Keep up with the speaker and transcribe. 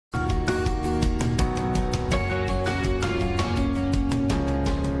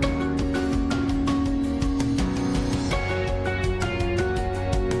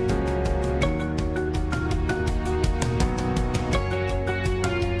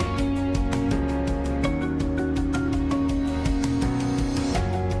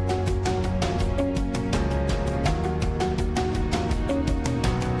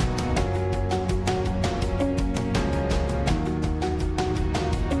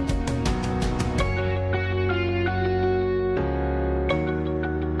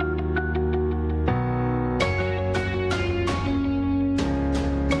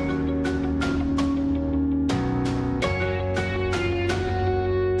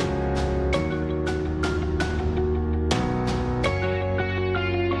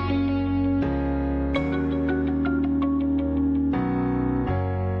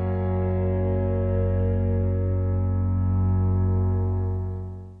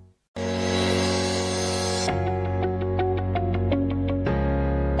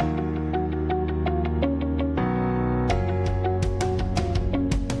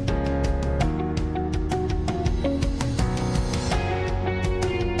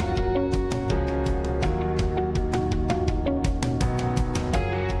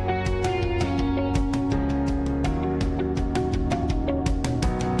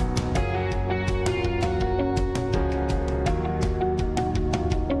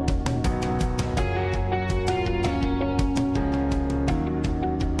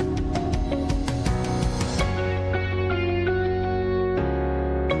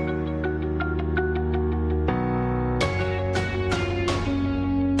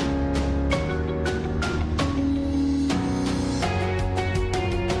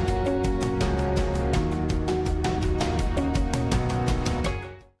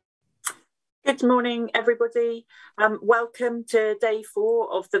Good morning, everybody. Welcome to day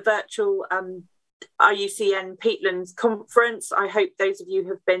 4 of the virtual IUCN Peatlands conference. I hope those of you who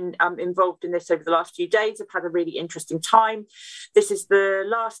have been involved in this over the last few days have had a really interesting time. This is the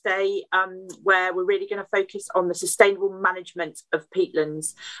last day where we're really going to focus on the sustainable management of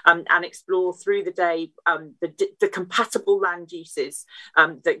peatlands and explore through the day the compatible land uses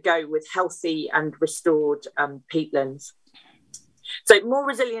that go with healthy and restored peatlands. So more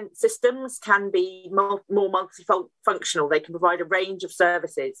resilient systems can be more multifunctional. They can provide a range of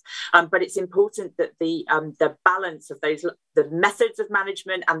services, but it's important that the balance of the methods of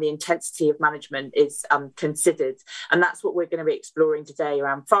management and the intensity of management is considered. And that's what we're going to be exploring today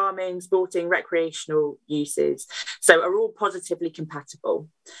around farming, sporting, recreational uses. So are all positively compatible.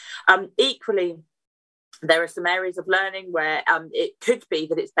 Equally, there are some areas of learning where it could be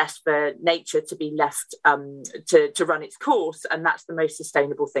that it's best for nature to be left to run its course, and that's the most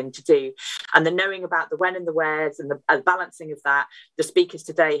sustainable thing to do. And the knowing about the when and the wheres and the balancing of that, the speakers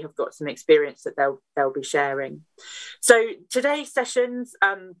today have got some experience that they'll be sharing. So today's sessions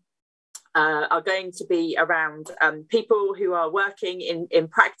are going to be around people who are working in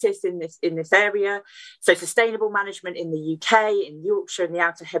practice in this area. So sustainable management in the UK, in Yorkshire, in the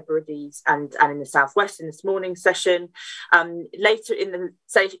Outer Hebrides, and in the southwest in this morning's session. Later in the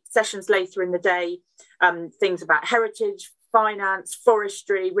sessions later in the day, things about heritage, finance,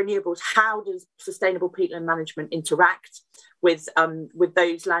 forestry, renewables. How does sustainable peatland management interact with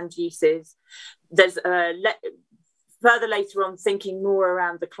those land uses? There's further later on, thinking more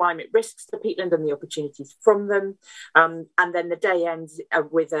around the climate risks to peatland and the opportunities from them. And then the day ends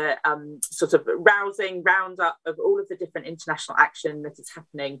with a sort of rousing roundup of all of the different international action that is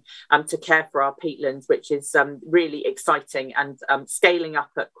happening to care for our peatlands, which is really exciting and scaling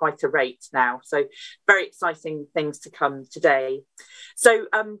up at quite a rate now. So very exciting things to come today. So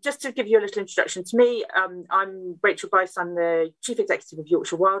just to give you a little introduction to me, I'm Rachael Bice. I'm the Chief Executive of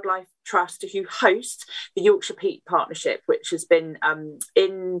Yorkshire Wildlife Trust, who hosts the Yorkshire Peat Partnership, which has been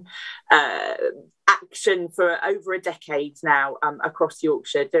in action for over a decade now across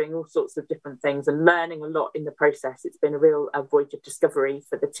Yorkshire, doing all sorts of different things and learning a lot in the process. It's been a real voyage of discovery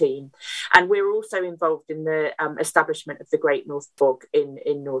for the team. And we're also involved in the establishment of the Great North Bog in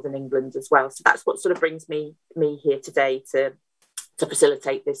Northern England as well. So that's what sort of brings me here today to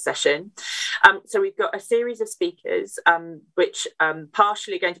facilitate this session. So we've got a series of speakers, which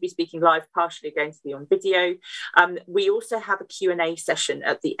partially are going to be speaking live, partially are going to be on video. We also have a Q&A session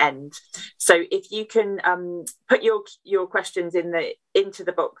at the end. So if you can put your questions into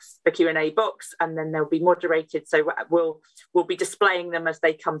the box, the Q&A box, and then they'll be moderated. So we'll be displaying them as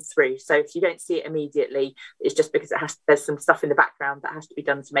they come through. So if you don't see it immediately, it's just because there's some stuff in the background that has to be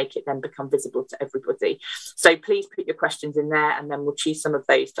done to make it then become visible to everybody. So please put your questions in there, and then we'll choose some of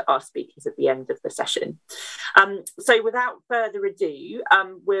those to ask speakers at the end of the session. So without further ado,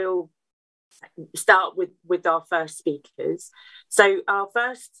 we'll start with our first speakers. So our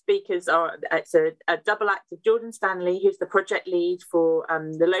first speakers are, it's a double act of Jordan Stanley, who's the project lead for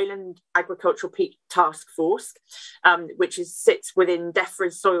the Lowland Agricultural Peat Task Force, which sits within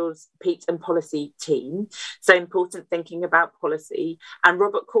Defra's Soils, Peat and Policy team. So important thinking about policy. And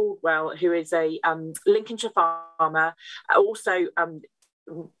Robert Caudwell, who is a Lincolnshire farmer, also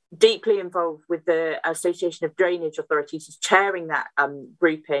deeply involved with the Association of Drainage Authorities, is chairing that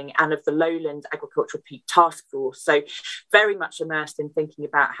grouping, and of the Lowland Agricultural Peat Task Force. So very much immersed in thinking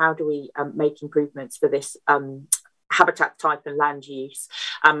about how do we make improvements for this habitat type and land use.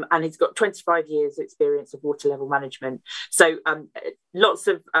 And he's got 25 years experience of water level management. So lots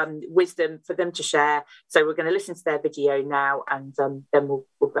of wisdom for them to share. So we're going to listen to their video now, and then we'll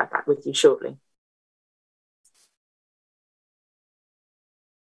be back with you shortly.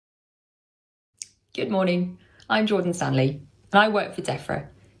 Good morning, I'm Jordan Stanley, and I work for Defra,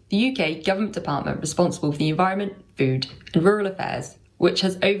 the UK government department responsible for the environment, food and rural affairs, which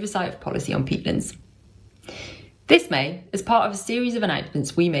has oversight of policy on peatlands. This May, as part of a series of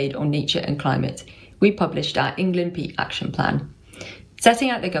announcements we made on nature and climate, we published our England Peat Action Plan, setting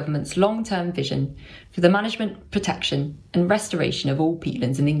out the government's long-term vision for the management, protection and restoration of all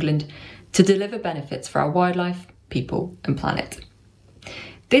peatlands in England to deliver benefits for our wildlife, people and planet.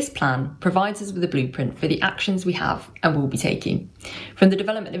 This plan provides us with a blueprint for the actions we have and will be taking, from the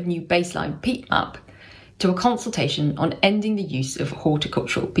development of a new baseline peat map to a consultation on ending the use of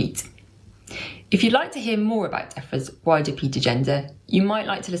horticultural peat. If you'd like to hear more about Defra's wider peat agenda, you might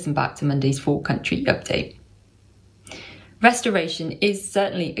like to listen back to Monday's 4-country update. Restoration is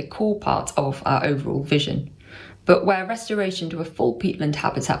certainly a core part of our overall vision, but where restoration to a full peatland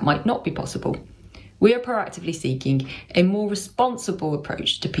habitat might not be possible, we are proactively seeking a more responsible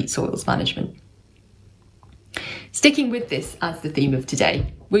approach to peat soils management. Sticking with this as the theme of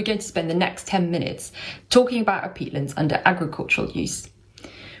today, we're going to spend the next 10 minutes talking about our peatlands under agricultural use,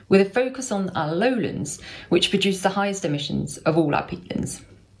 with a focus on our lowlands, which produce the highest emissions of all our peatlands.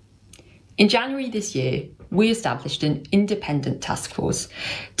 In January this year, we established an independent task force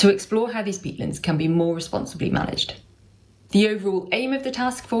to explore how these peatlands can be more responsibly managed. The overall aim of the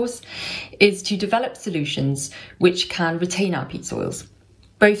task force is to develop solutions which can retain our peat soils,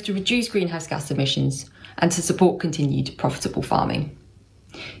 both to reduce greenhouse gas emissions and to support continued profitable farming.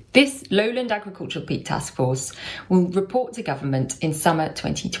 This Lowland Agricultural Peat Task Force will report to government in summer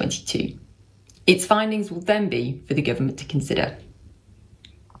 2022. Its findings will then be for the government to consider.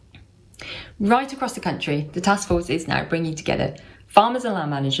 Right across the country, the task force is now bringing together farmers and land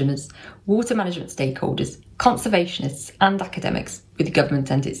managers, water management stakeholders, conservationists and academics with the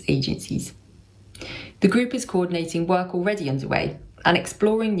government and its agencies. The group is coordinating work already underway and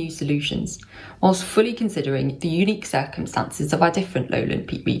exploring new solutions, whilst fully considering the unique circumstances of our different lowland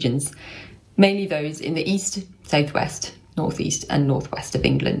peat regions, mainly those in the east, southwest, northeast and northwest of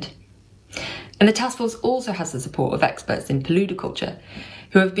England. And the task force also has the support of experts in paludiculture,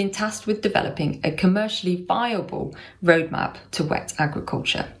 who have been tasked with developing a commercially viable roadmap to wet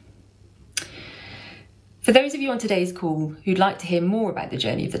agriculture. For those of you on today's call who'd like to hear more about the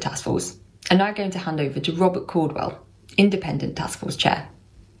journey of the task force, I'm now going to hand over to Robert Caudwell, Independent Task Force Chair.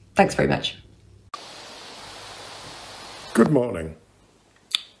 Thanks very much. Good morning.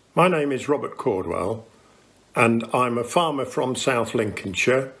 My name is Robert Caudwell and I'm a farmer from South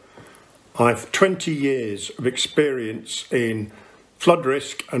Lincolnshire. I've 20 years of experience in flood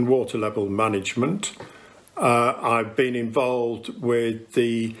risk and water level management. I've been involved with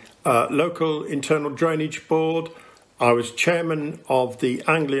the local internal drainage board. I was chairman of the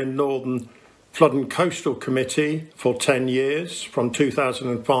Anglian Northern Flood and Coastal Committee for 10 years, from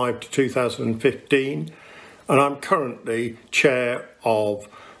 2005 to 2015, and I'm currently chair of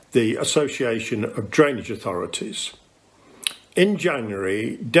the Association of Drainage Authorities. In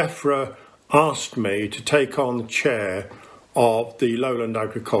January, Defra asked me to take on the chair of the Lowland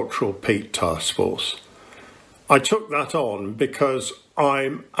Agricultural Peat Task Force. I took that on because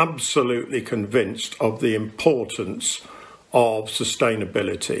I'm absolutely convinced of the importance of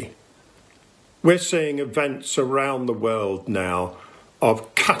sustainability. We're seeing events around the world now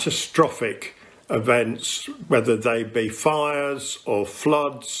of catastrophic events, whether they be fires or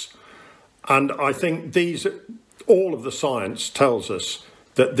floods, and I think all of the science tells us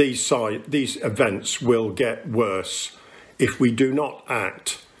that these events will get worse if we do not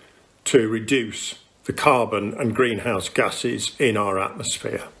act to reduce the carbon and greenhouse gases in our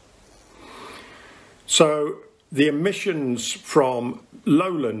atmosphere. So the emissions from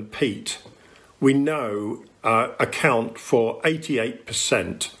lowland peat, we know, account for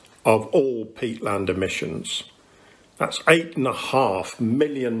 88% of all peatland emissions. That's 8.5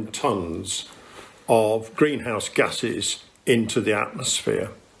 million tonnes of greenhouse gases into the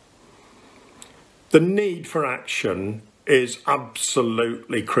atmosphere. The need for action is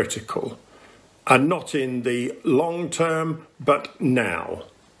absolutely critical, and not in the long term, but now.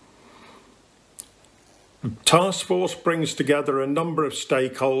 The task force brings together a number of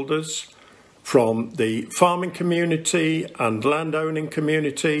stakeholders from the farming community and landowning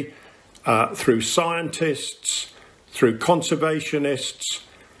community, through scientists, through conservationists,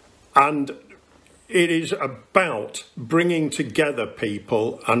 and it is about bringing together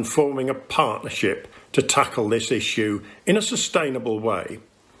people and forming a partnership to tackle this issue in a sustainable way.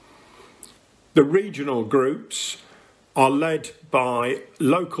 The regional groups are led by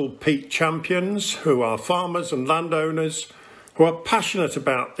local peat champions who are farmers and landowners who are passionate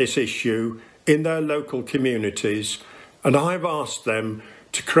about this issue in their local communities, and I've asked them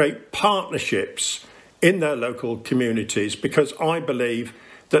to create partnerships in their local communities because I believe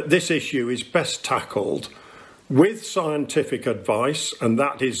that this issue is best tackled with scientific advice, and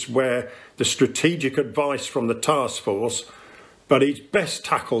that is where the strategic advice from the task force, but it's best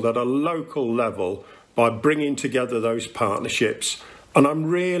tackled at a local level by bringing together those partnerships. And I'm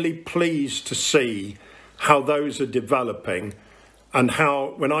really pleased to see how those are developing, and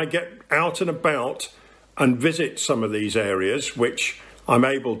how when I get out and about and visit some of these areas, which I'm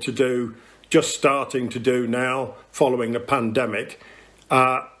able to do, just starting to do now following the pandemic,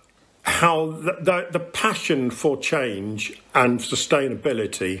 how the passion for change and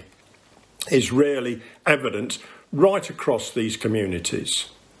sustainability is really evident right across these communities.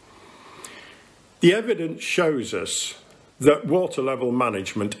 The evidence shows us that water level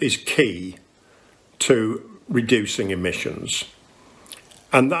management is key to reducing emissions.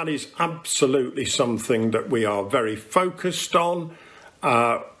 And that is absolutely something that we are very focused on.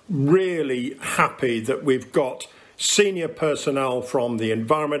 really happy that we've got senior personnel from the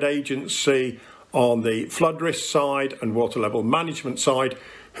Environment Agency on the flood risk side and water level management side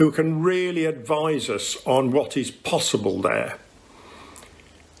who can really advise us on what is possible there.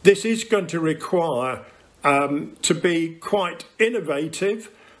 This is going to require to be quite innovative,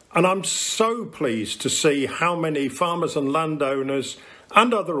 and I'm so pleased to see how many farmers and landowners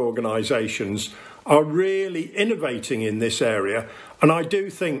and other organisations are really innovating in this area, and I do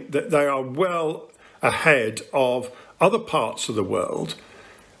think that they are well ahead of other parts of the world,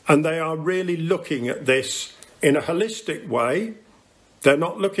 and they are really looking at this in a holistic way. They're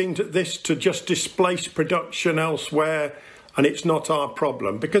not looking at this to just displace production elsewhere, and it's not our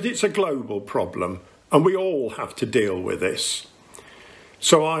problem, because it's a global problem, and we all have to deal with this.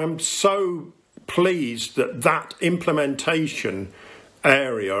 So I am so pleased that that implementation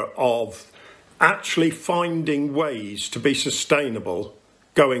area of actually finding ways to be sustainable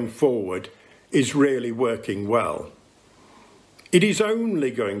going forward is really working well. It is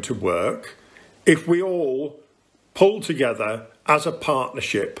only going to work if we all pull together as a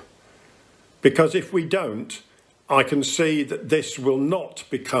partnership, because if we don't, I can see that this will not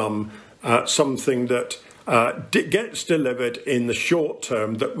become something that gets delivered in the short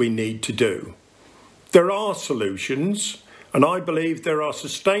term that we need to do. There are solutions, and I believe there are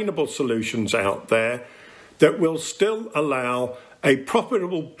sustainable solutions out there that will still allow a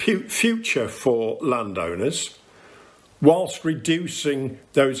profitable future for landowners whilst reducing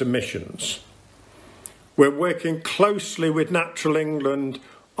those emissions. We're working closely with Natural England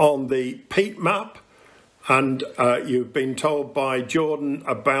on the Peat map, and you've been told by Jordan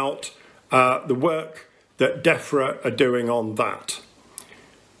about the work that Defra are doing on that.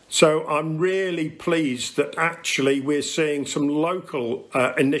 So I'm really pleased that actually we're seeing some local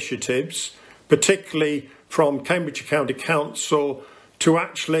initiatives, particularly from Cambridgeshire County Council, to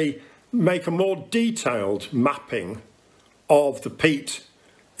actually make a more detailed mapping of the peat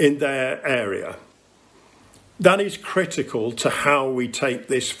in their area. That is critical to how we take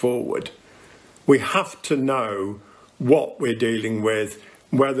this forward. We have to know what we're dealing with,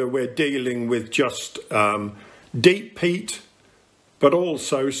 whether we're dealing with just deep peat, but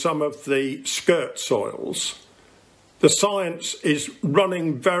also some of the skirt soils. The science is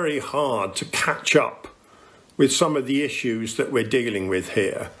running very hard to catch up with some of the issues that we're dealing with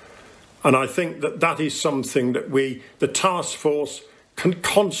here. And I think that that is something that the task force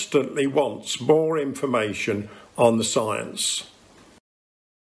constantly wants more information on the science.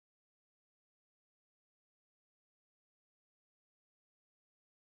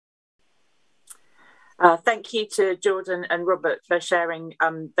 Thank you to Jordan and Robert for sharing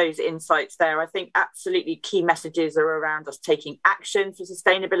those insights there. I think absolutely key messages are around us taking action for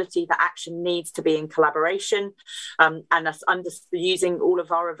sustainability. That action needs to be in collaboration, and us using all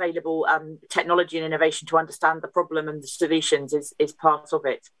of our available technology and innovation to understand the problem and the solutions is part of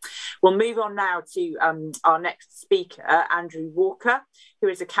it. We'll move on now to our next speaker, Andrew Walker, who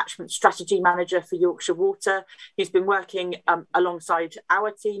is a catchment strategy manager for Yorkshire Water, who's been working alongside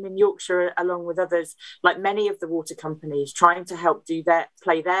our team in Yorkshire, along with others, like many of the water companies, trying to help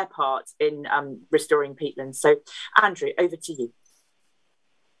play their part in restoring peatlands. So, Andrew, over to you.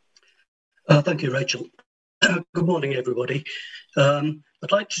 Thank you, Rachel. Good morning, everybody.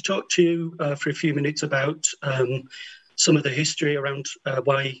 I'd like to talk to you for a few minutes about some of the history around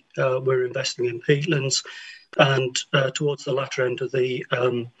why we're investing in peatlands, and towards the latter end of the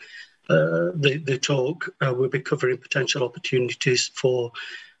talk, we'll be covering potential opportunities for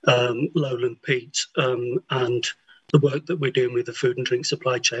lowland peat and the work that we're doing with the food and drink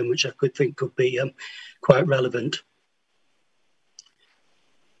supply chain, which I could think could be quite relevant.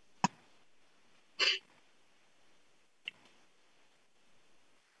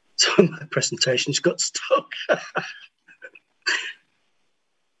 So my presentation's got stuck.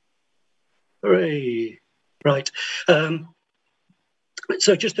 Hooray. Right.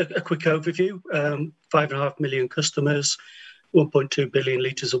 So just a quick overview. 5.5 million customers, 1.2 billion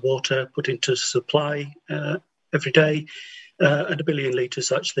litres of water put into supply every day, and 1 billion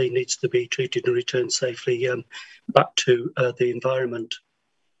litres actually needs to be treated and returned safely back to the environment.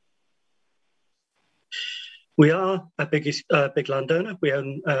 We are a big landowner. We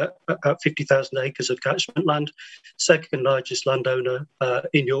own about 50,000 acres of catchment land, second largest landowner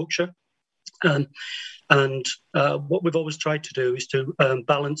in Yorkshire. And what we've always tried to do is to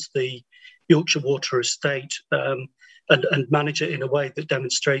balance the Yorkshire Water estate and manage it in a way that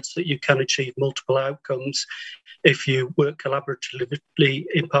demonstrates that you can achieve multiple outcomes if you work collaboratively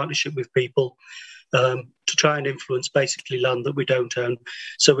in partnership with people to try and influence basically land that we don't own.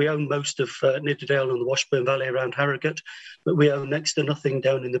 So we own most of Nidderdale and the Washburn Valley around Harrogate, but we own next to nothing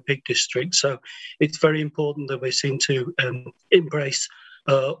down in the Peak District. So it's very important that we seem to embrace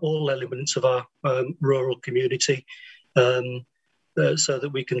all elements of our rural community so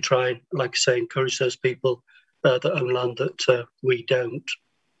that we can try and, like I say, encourage those people that own land that we don't.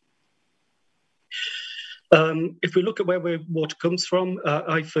 If we look at where water comes from,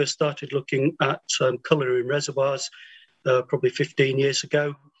 I first started looking at colour in reservoirs probably 15 years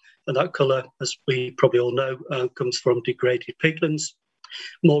ago. And that colour, as we probably all know, comes from degraded peatlands.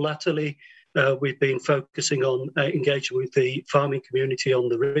 More latterly, we've been focusing on engaging with the farming community on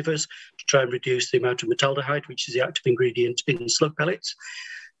the rivers to try and reduce the amount of metaldehyde, which is the active ingredient in slug pellets.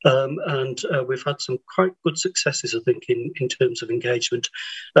 And we've had some quite good successes, I think, in terms of engagement.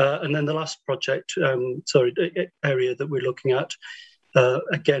 And then the last project, area that we're looking at,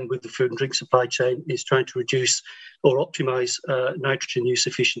 again with the food and drink supply chain, is trying to reduce or optimise nitrogen use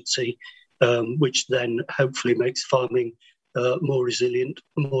efficiency, which then hopefully makes farming more resilient,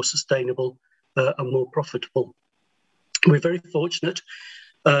 more sustainable and more profitable. We're very fortunate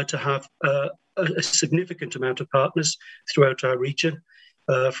to have a significant amount of partners throughout our region.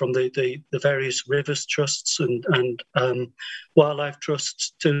 From the various rivers trusts and wildlife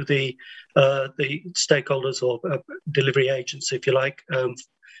trusts to the stakeholders or delivery agents, if you like,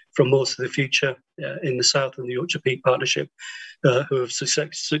 from Moors for the Future in the south and the Yorkshire Peat Partnership, who have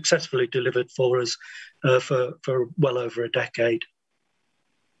successfully delivered for us for well over a decade.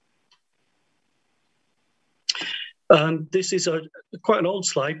 This is quite an old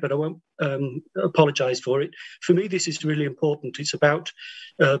slide, but I won't apologise for it. For me, this is really important. It's about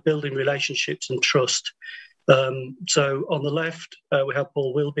building relationships and trust. So on the left, we have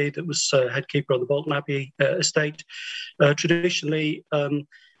Paul Wilby, that was head keeper on the Bolton Abbey estate. Traditionally,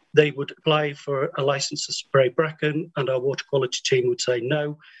 they would apply for a licence to spray bracken, and our water quality team would say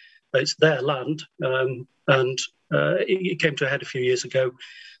no, it's their land. And it came to a head a few years ago.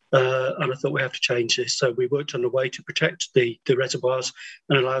 And I thought we have to change this. So we worked on a way to protect the reservoirs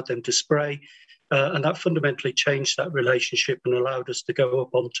and allowed them to spray. And that fundamentally changed that relationship and allowed us to go up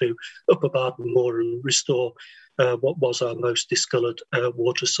onto Upper Bardon Moor and restore what was our most discoloured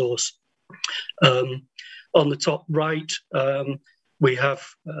water source. On the top right, we have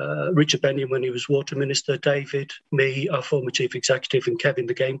Richard Benyon when he was Water Minister, David, me, our former Chief Executive, and Kevin,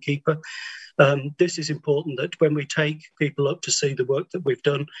 the gamekeeper. This is important, that when we take people up to see the work that we've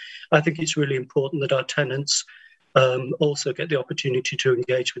done, I think it's really important that our tenants also get the opportunity to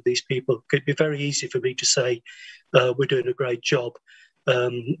engage with these people. It could be very easy for me to say we're doing a great job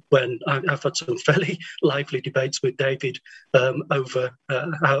when I've had some fairly lively debates with David over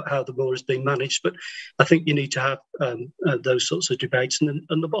how the moor is being managed. But I think you need to have those sorts of debates. And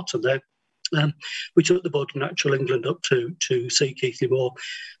the bottom there, we took the board of Natural England up to see Keithley Moor,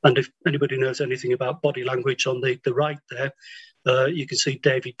 and if anybody knows anything about body language on the right there, you can see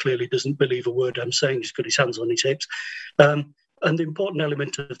David clearly doesn't believe a word I'm saying. He's got his hands on his hips. And the important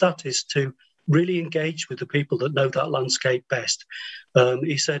element of that is to really engage with the people that know that landscape best.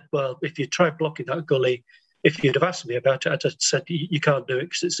 He said, well, if you try blocking that gully, if you'd have asked me about it, I'd have said you can't do it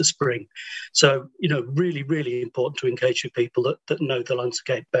because it's a spring. So, really, really important to engage with people that know the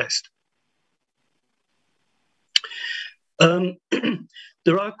landscape best.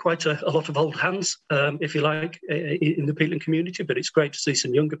 There are quite a lot of old hands, if you like, in the Peatland community, but it's great to see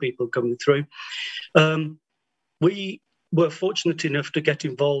some younger people coming through. We were fortunate enough to get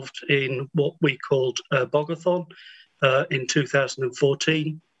involved in what we called Bogathon in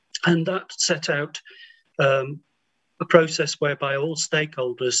 2014, and that set out a process whereby all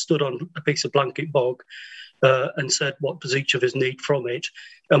stakeholders stood on a piece of blanket bog and said, what does each of us need from it?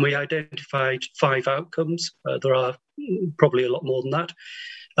 And we identified 5 outcomes. There are probably a lot more than that.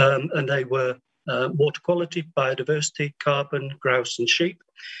 And they were water quality, biodiversity, carbon, grouse and sheep.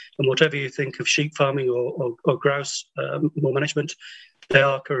 And whatever you think of sheep farming or grouse moor management, they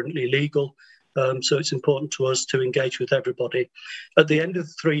are currently legal. So it's important to us to engage with everybody. At the end of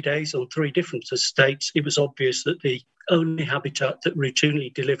the 3 days on 3 different estates, it was obvious that the only habitat that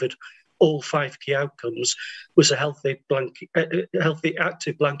routinely delivered all 5 key outcomes was a healthy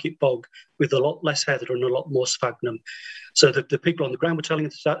active blanket bog with a lot less heather and a lot more sphagnum. So the people on the ground were telling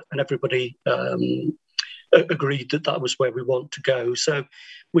us that, and everybody agreed that that was where we want to go. So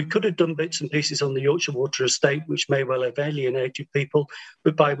we could have done bits and pieces on the Yorkshire Water estate, which may well have alienated people,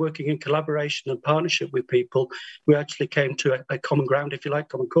 but by working in collaboration and partnership with people, we actually came to a common ground, if you like,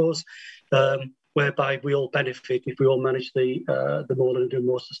 common cause, whereby we all benefit if we all manage the moorland in a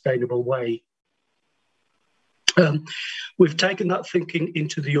more sustainable way. We've taken that thinking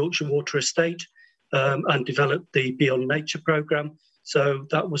into the Yorkshire Water estate. and developed the Beyond Nature programme. So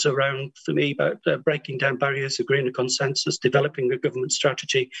that was around, for me, about breaking down barriers, agreeing a consensus, developing a government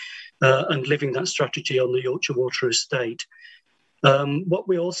strategy, and living that strategy on the Yorkshire Water estate. What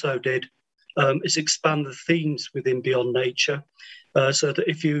we also did is expand the themes within Beyond Nature, so that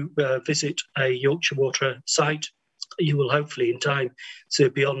if you visit a Yorkshire Water site, you will hopefully in time see a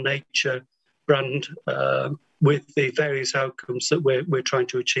Beyond Nature brand with the various outcomes that we're trying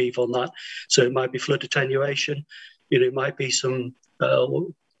to achieve on that. So it might be flood attenuation, it might be some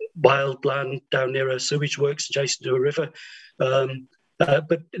wild land down near a sewage works adjacent to a river,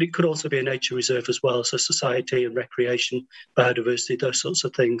 but it could also be a nature reserve as well, so society and recreation, biodiversity, those sorts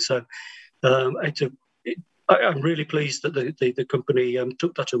of things. So I'm really pleased that the company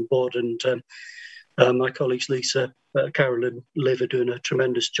took that on board, and my colleagues Lisa, Carol and Liv are doing a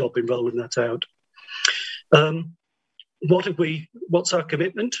tremendous job in rolling that out. What's our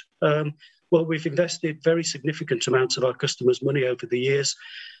commitment? Well, we've invested very significant amounts of our customers' money over the years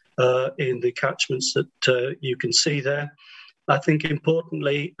in the catchments that you can see there. I think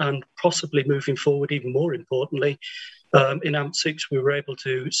importantly, and possibly moving forward even more importantly, in AMP6 we were able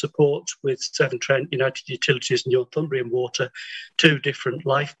to support with Severn Trent, United Utilities and Northumbrian Water 2 different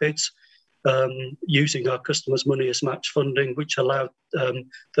life bids, using our customers' money as match funding, which allowed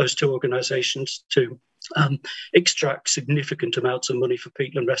those 2 organisations to extract significant amounts of money for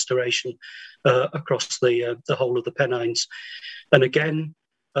peatland restoration across the whole of the Pennines. And again,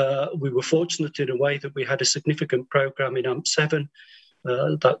 we were fortunate in a way that we had a significant programme in AMP7,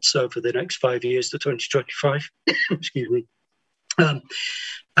 that's over the next 5 years to 2025, excuse me.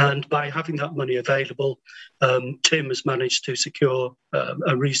 And by having that money available, Tim has managed to secure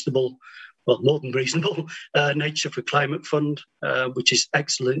a reasonable, well, more than reasonable, Nature for Climate Fund, which is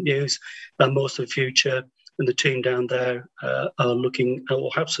excellent news, and more for the future. And the team down there are looking,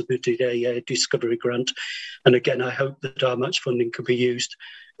 or have submitted a discovery grant. And again, I hope that our match funding can be used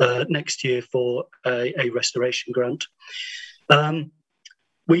next year for a restoration grant.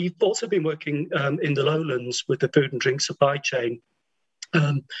 We've also been working in the lowlands with the food and drink supply chain.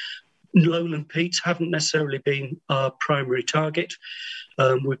 Lowland peats haven't necessarily been our primary target.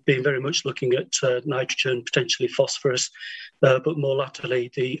 We've been very much looking at nitrogen, potentially phosphorus, but more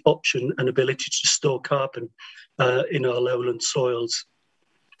latterly the option and ability to store carbon in our lowland soils.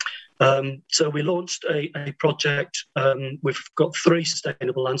 So we launched a project. We've got 3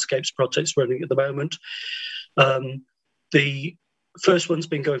 sustainable landscapes projects running at the moment. The first one's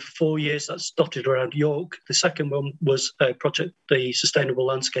been going for 4 years. That's dotted around York. The second one was a project, the Sustainable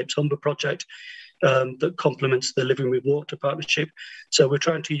Landscapes Humber project, that complements the Living with Water partnership. So we're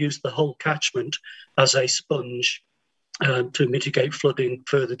trying to use the whole catchment as a sponge to mitigate flooding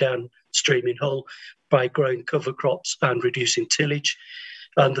further downstream in Hull by growing cover crops and reducing tillage.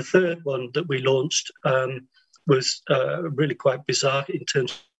 And the third one that we launched was really quite bizarre in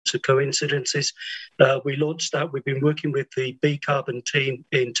terms of coincidences. We launched that. We've been working with the Bee Carbon team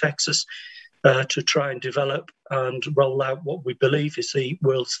in Texas to try and develop and roll out what we believe is the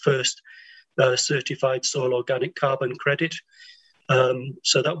world's first certified soil organic carbon credit.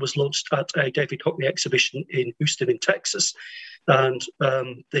 So that was launched at a David Hockney exhibition in Houston in Texas. And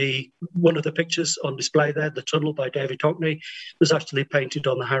one of the pictures on display there, the tunnel by David Hockney, was actually painted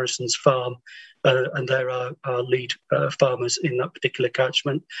on the Harrison's farm. And there are our lead farmers in that particular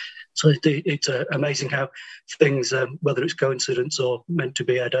catchment. So it's amazing how things, whether it's coincidence or meant to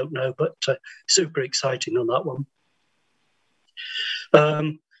be, I don't know, but super exciting on that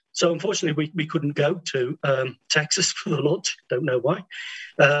one. So unfortunately, we couldn't go to Texas for the launch. Don't know why.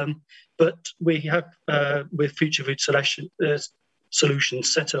 But we have, with Future Food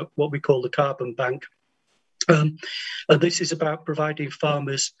Solutions, set up what we call the Carbon Bank. And this is about providing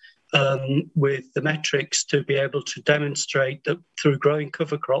farmers with the metrics to be able to demonstrate that through growing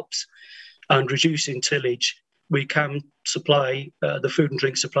cover crops and reducing tillage, we can supply the food and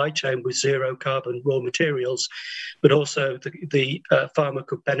drink supply chain with zero carbon raw materials, but also the farmer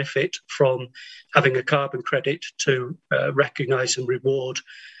could benefit from having a carbon credit to recognise and reward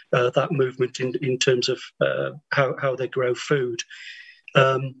that movement in terms of how they grow food.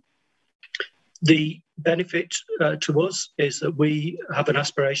 The benefit to us is that we have an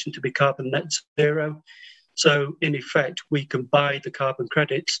aspiration to be carbon net zero. So in effect, we can buy the carbon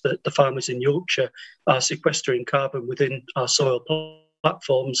credits that the farmers in Yorkshire are sequestering carbon within our soil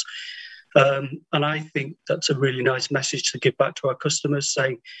platforms. And I think that's a really nice message to give back to our customers,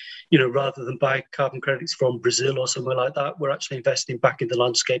 saying, rather than buy carbon credits from Brazil or somewhere like that, we're actually investing back in the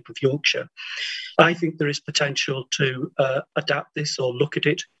landscape of Yorkshire. I think there is potential to adapt this or look at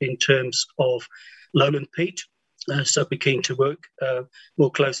it in terms of lowland peat. So be keen to work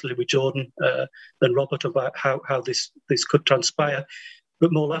more closely with Jordan and Robert about how this could transpire.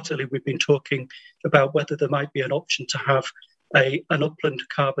 But more latterly, we've been talking about whether there might be an option to have an upland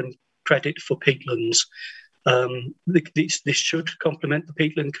carbon credit for peatlands. This should complement the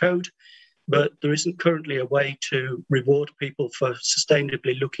peatland code, but there isn't currently a way to reward people for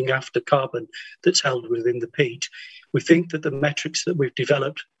sustainably looking after carbon that's held within the peat. We think that the metrics that we've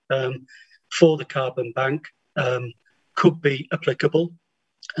developed for the carbon bank could be applicable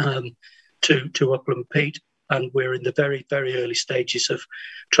to upland peat, and we're in the very, very early stages of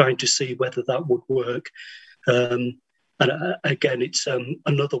trying to see whether that would work. And again, it's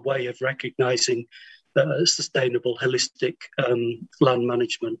another way of recognising sustainable, holistic land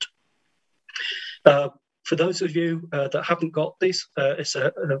management. For those of you that haven't got this, it's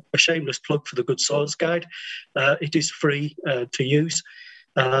a shameless plug for the Good Soils Guide. It is free to use.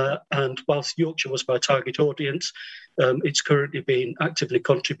 And whilst Yorkshire was my target audience, it's currently being actively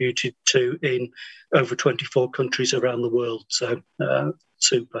contributed to in over 24 countries around the world. So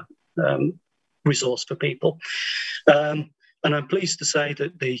super resource for people. And I'm pleased to say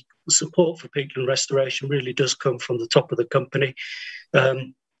that the support for peatland restoration really does come from the top of the company.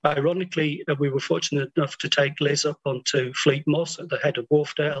 Ironically, we were fortunate enough to take Liz up onto Fleet Moss at the head of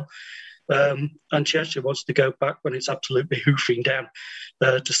Wharfdale. And she actually wants to go back when it's absolutely hoofing down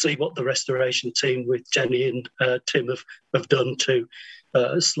to see what the restoration team with Jenny and Tim have done to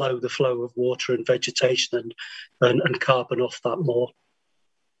slow the flow of water and vegetation and carbon off that moor.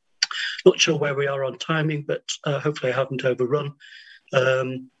 Not sure where we are on timing, but hopefully I haven't overrun.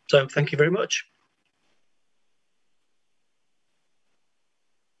 So thank you very much.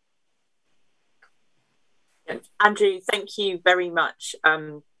 Andrew, thank you very much.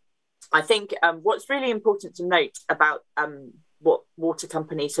 I think what's really important to note about what water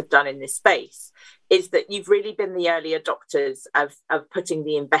companies have done in this space is that you've really been the early adopters of putting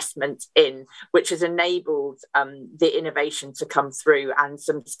the investment in, which has enabled the innovation to come through and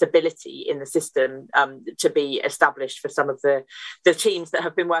some stability in the system to be established for some of the teams that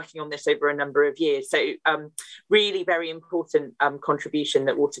have been working on this over a number of years. So really very important contribution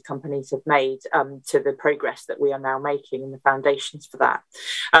that water companies have made to the progress that we are now making and the foundations for that.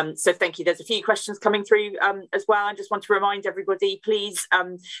 So thank you. There's a few questions coming through as well. I just want to remind everybody, please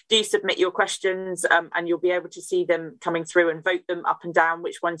do submit your questions and you'll be able to see them coming through and vote them up and down,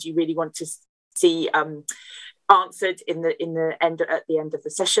 which ones you really want to see answered at the end of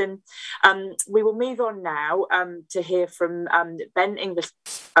the session. We will move on now to hear from Ben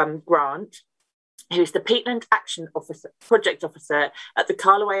Inglis-Grant, who's the Peatland Action Officer, Project Officer at the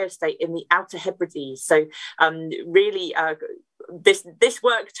Carloway estate in the Outer Hebrides. So really, this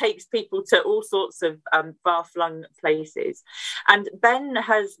work takes people to all sorts of far-flung places. And Ben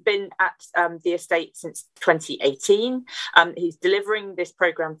has been at the estate since 2018. He's delivering this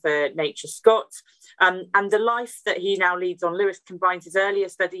programme for NatureScot. And the life that he now leads on Lewis combines his earlier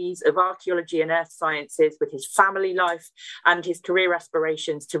studies of archaeology and earth sciences with his family life and his career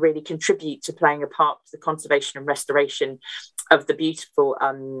aspirations to really contribute to playing a part of the conservation and restoration of the beautiful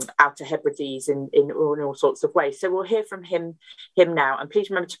Outer Hebrides in all sorts of ways. So we'll hear from him now. And please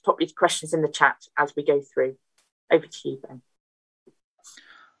remember to pop your questions in the chat as we go through. Over to you, Ben.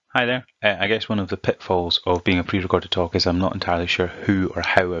 Hi there. I guess one of the pitfalls of being a pre-recorded talk is I'm not entirely sure who or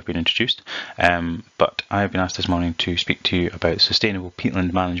how I've been introduced, but I've been asked this morning to speak to you about sustainable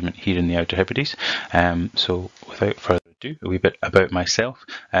peatland management here in the Outer Hebrides. So without further ado, a wee bit about myself.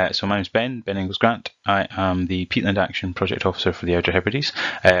 So my name's Ben Inglis-Grant. I am the Peatland Action Project Officer for the Outer Hebrides,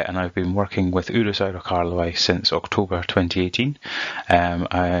 and I've been working with Carloway since October 2018.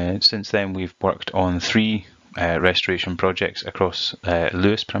 Since then we've worked on 3 restoration projects across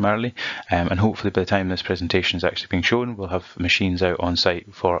Lewis primarily, and hopefully by the time this presentation is actually being shown we'll have machines out on site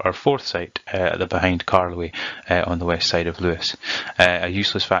for our 4th site behind Carloway on the west side of Lewis. A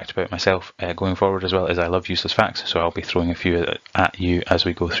useless fact about myself going forward as well is I love useless facts, so I'll be throwing a few at you as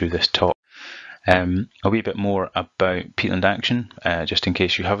we go through this talk. A wee bit more about Peatland Action, just in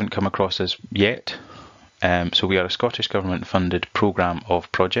case you haven't come across us yet. So we are a Scottish Government funded programme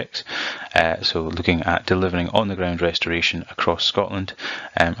of projects, so looking at delivering on the ground restoration across Scotland,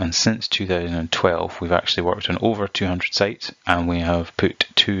 and since 2012 we've actually worked on over 200 sites and we have put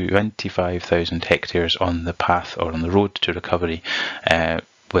 25,000 hectares on the path or on the road to recovery,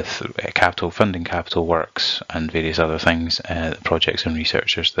 with funding capital works and various other things, projects and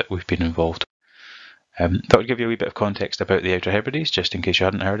researchers that we've been involved. Thought I'd give you a wee bit of context about the Outer Hebrides, just in case you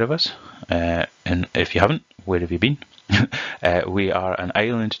hadn't heard of us. And if you haven't, where have you been? We are an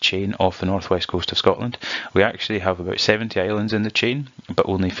island chain off the northwest coast of Scotland. We actually have about 70 islands in the chain, but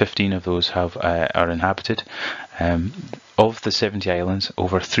only 15 of those are inhabited. Of the 70 islands,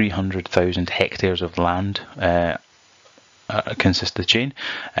 over 300,000 hectares of land consist of the chain,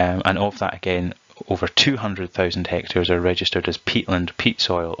 and of that again, over 200,000 hectares are registered as peatland, peat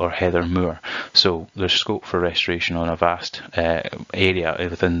soil or heather moor. So there's scope for restoration on a vast area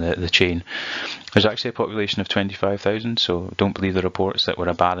within the chain. There's actually a population of 25,000, so don't believe the reports that we're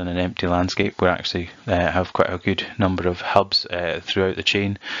a barren and empty landscape. We actually have quite a good number of hubs throughout the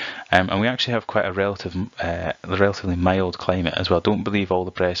chain, and we actually have quite a relatively mild climate as well. Don't believe all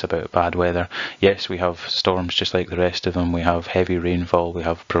the press about bad weather. Yes, we have storms just like the rest of them. We have heavy rainfall, we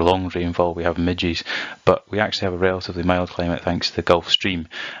have prolonged rainfall, we have midges, but we actually have a relatively mild climate thanks to the Gulf Stream.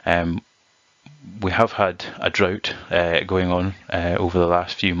 We have had a drought going on over the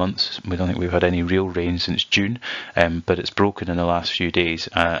last few months. We don't think we've had any real rain since June, but it's broken in the last few days.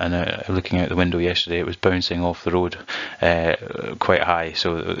 And looking out the window yesterday, it was bouncing off the road quite high.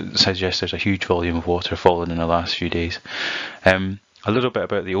 So it suggests there's a huge volume of water fallen in the last few days. A little bit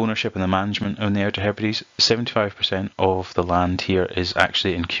about the ownership and the management on the Outer Hebrides. 75% of the land here is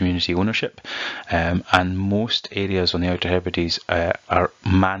actually in community ownership, and most areas on the Outer Hebrides are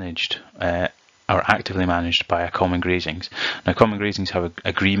managed. Are actively managed by a common grazings. Now, common grazings have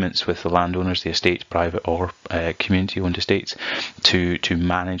agreements with the landowners, the estates, private or community-owned estates, to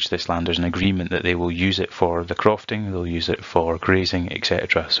manage this land. There's an agreement that they will use it for the crofting, they'll use it for grazing,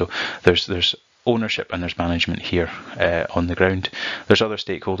 etc. So there's ownership and there's management here on the ground. There's other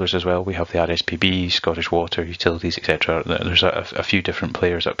stakeholders as well. We have the RSPB, Scottish Water, utilities, etc. There's a few different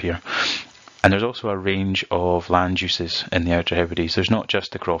players up here. And there's also a range of land uses in the Outer Hebrides. There's not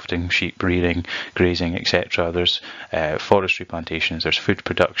just the crofting, sheep rearing, grazing, etc. There's forestry plantations, there's food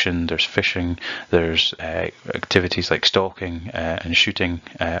production, there's fishing, there's activities like stalking and shooting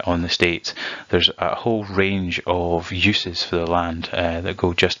on the estates. There's a whole range of uses for the land that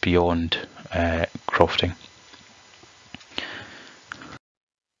go just beyond crofting.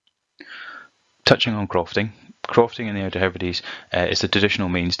 Touching on crofting. Crofting in the Outer Hebrides is the traditional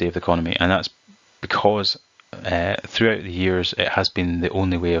mainstay of the economy, and that's because throughout the years it has been the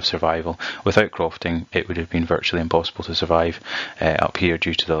only way of survival. Without crofting, it would have been virtually impossible to survive up here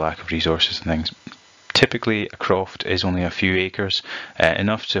due to the lack of resources and things. Typically, a croft is only a few acres,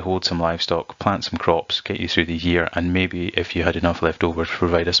 enough to hold some livestock, plant some crops, get you through the year, and maybe, if you had enough left over, to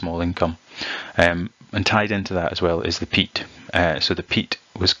provide a small income. And tied into that as well is the peat. So the peat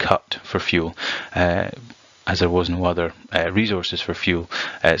was cut for fuel. As there was no other resources for fuel.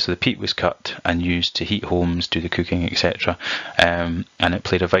 So the peat was cut and used to heat homes, do the cooking, etc. And it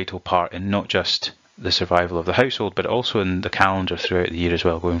played a vital part in not just the survival of the household, but also in the calendar throughout the year as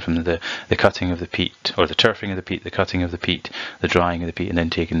well, going from the cutting of the peat, or the turfing of the peat, the cutting of the peat, the drying of the peat, and then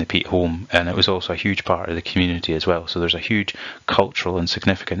taking the peat home. And it was also a huge part of the community as well. So there's a huge cultural and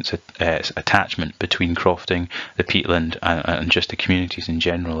significant attachment between crofting, the peatland, and just the communities in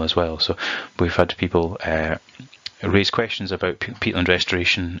general as well. So we've had people raise questions about peatland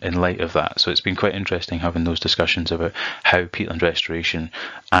restoration in light of that. So it's been quite interesting having those discussions about how peatland restoration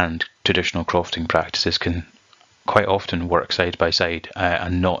and traditional crofting practices can quite often work side by side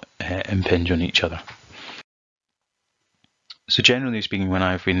and not impinge on each other. So generally speaking, when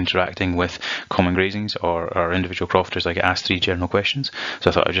I've been interacting with common grazings or individual crofters, I get asked 3 general questions.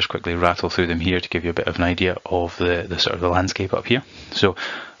 So I thought I'd just quickly rattle through them here to give you a bit of an idea of the sort of the landscape up here. So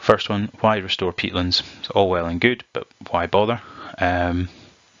first one, why restore peatlands? It's all well and good, but why bother?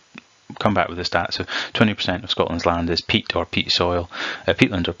 Come back with the stats. So 20% of Scotland's land is peat or peat soil,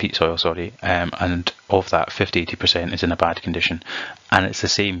 peatland or peat soil, sorry, and of that 50-80% is in a bad condition. And it's the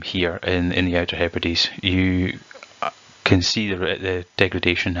same here in the Outer Hebrides. You can see the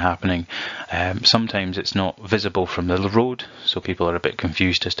degradation happening. Sometimes it's not visible from the road, so people are a bit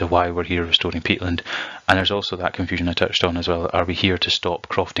confused as to why we're here restoring peatland. And there's also that confusion I touched on as well. Are we here to stop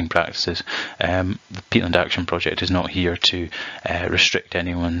crofting practices? The Peatland Action Project is not here to restrict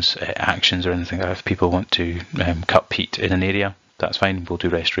anyone's actions or anything like that. If people want to cut peat in an area, that's fine, we'll do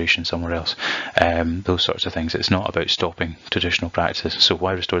restoration somewhere else. Those sorts of things. It's not about stopping traditional practices. So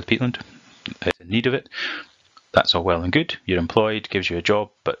why restore the peatland? It's in need of it. That's all well and good. You're employed, gives you a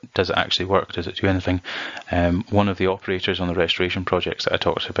job, but does it actually work? Does it do anything? One of the operators on the restoration projects that I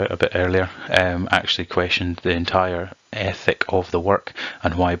talked about a bit earlier actually questioned the entire ethic of the work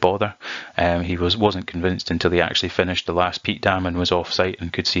and why bother. He wasn't convinced until he actually finished the last peat dam and was off site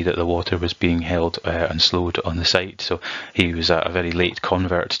and could see that the water was being held and slowed on the site. So he was a very late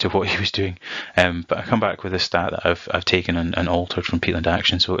convert to what he was doing. But I come back with a stat that I've taken and altered from Peatland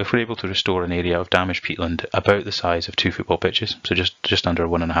Action. So if we're able to restore an area of damaged peatland about the size of 2 football pitches, so just under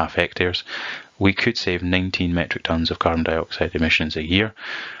 1.5 hectares, we could save 19 metric tonnes of carbon dioxide emissions a year.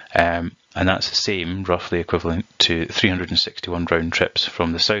 And that's the same, roughly equivalent to 361 round trips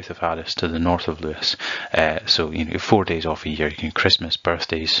from the south of Harris to the north of Lewis. So, 4 days off a year. You can Christmas,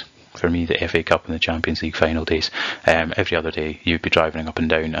 birthdays, for me, the FA Cup and the Champions League final days. Every other day, you'd be driving up and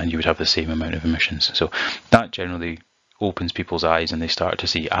down and you would have the same amount of emissions. So that generally opens people's eyes and they start to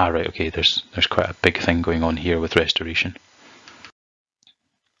see, right, okay, there's quite a big thing going on here with restoration.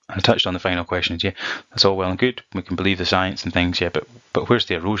 I touched on the final questions. Yeah, that's all well and good. We can believe the science and things, yeah, but where's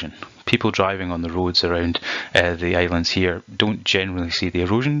the erosion? People driving on the roads around the islands here don't generally see the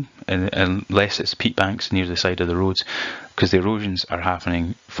erosion unless it's peat banks near the side of the roads, because the erosions are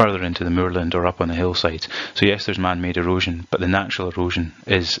happening further into the moorland or up on the hillsides. So yes, there's man-made erosion, but the natural erosion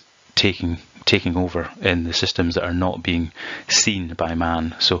is taking over in the systems that are not being seen by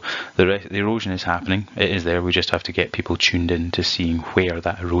man. So the erosion is happening, it is there, we just have to get people tuned in to seeing where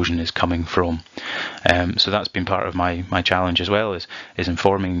that erosion is coming from. So that's been part of my challenge as well, is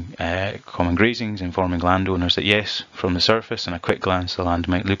informing common grazings, informing landowners that yes, from the surface and a quick glance the land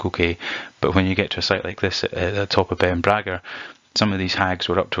might look okay, but when you get to a site like this at the top of Benbragger, some of these hags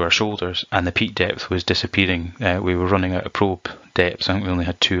were up to our shoulders and the peat depth was disappearing. We were running out of probe depths. I think we only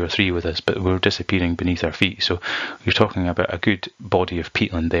had 2 or 3 with us, but we were disappearing beneath our feet. So you're talking about a good body of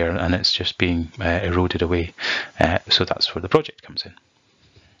peatland there, and it's just being eroded away. So that's where the project comes in.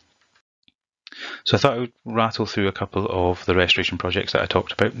 So I thought I would rattle through a couple of the restoration projects that I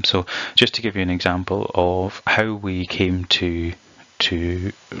talked about. So just to give you an example of how we came to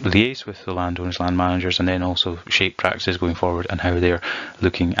liaise with the landowners, land managers, and then also shape practices going forward and how they're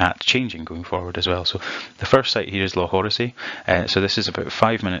looking at changing going forward as well. So the first site here is Loch Odyssey. So this is about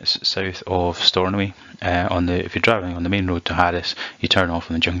 5 minutes south of Stornoway. If you're driving on the main road to Harris, you turn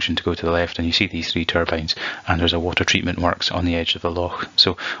off on the junction to go to the left and you see these 3 turbines, and there's a water treatment works on the edge of the loch.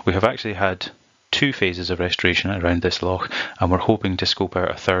 So we have actually had 2 phases of restoration around this loch, and we're hoping to scope out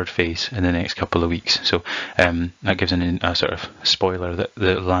a 3rd phase in the next couple of weeks. So that gives a sort of spoiler that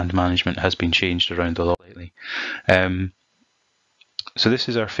the land management has been changed around the loch lately. So this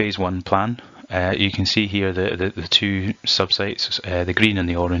is our phase 1 plan. You can see here the 2 sub-sites, the green and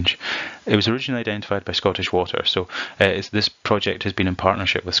the orange. It was originally identified by Scottish Water, so this project has been in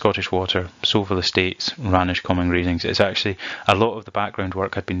partnership with Scottish Water, Soval Estates, Ranish Common Grazings. It's actually, a lot of the background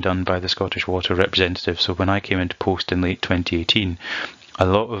work had been done by the Scottish Water representative, so when I came into post in late 2018, a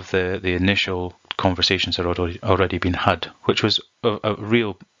lot of the initial conversations had already been had, which was a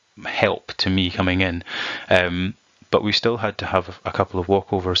real help to me coming in. But we still had to have a couple of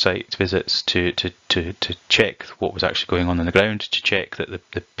walkover site visits to check what was actually going on the ground, to check that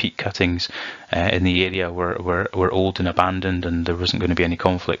the peat cuttings in the area were old and abandoned and there wasn't going to be any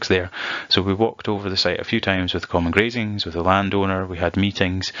conflicts there. So we walked over the site a few times with common grazings, with the landowner, we had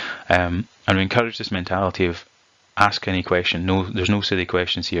meetings, and we encouraged this mentality of ask any question. No, there's no silly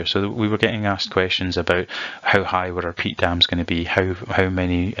questions here. So we were getting asked questions about how high were our peat dams going to be, how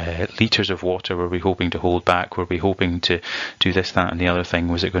many litres of water were we hoping to hold back, were we hoping to do this, that and the other thing,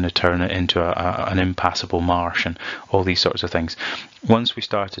 was it going to turn it into an impassable marsh, and all these sorts of things. Once we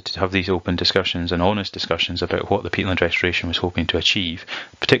started to have these open discussions and honest discussions about what the peatland restoration was hoping to achieve,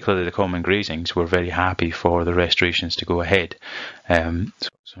 particularly the common grazings, were very happy for the restorations to go ahead. So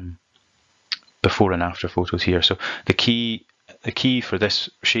some before and after photos here. So the key for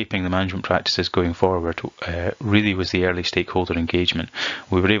this shaping the management practices going forward really was the early stakeholder engagement.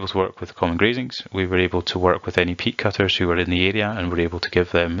 We were able to work with the common grazings, we were able to work with any peat cutters who were in the area, and were able to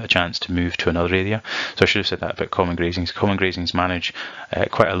give them a chance to move to another area. So I should have said that about common grazings. Common grazings manage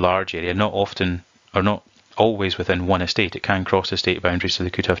quite a large area, not often or not always within one estate. It can cross estate boundaries, so they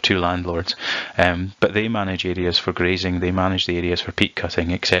could have 2 landlords, but they manage areas for grazing, they manage the areas for peat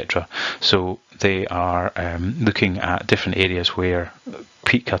cutting, etc. So they are looking at different areas where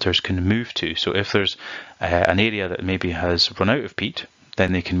peat cutters can move to. So if there's an area that maybe has run out of peat,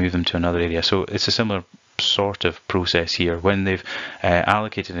 then they can move them to another area. So it's a similar sort of process here. When they've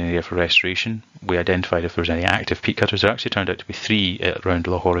allocated an area for restoration, we identified if there was any active peat cutters. There actually turned out to be 3 around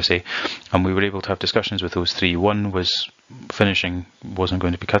Loch Odyssey, and we were able to have discussions with those 3. One was finishing, wasn't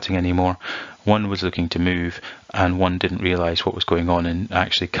going to be cutting anymore, one was looking to move, and one didn't realise what was going on and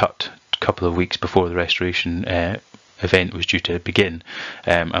actually cut a couple of weeks before the restoration event was due to begin,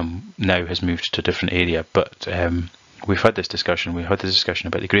 and now has moved to a different area. But we've had this discussion. We've had this discussion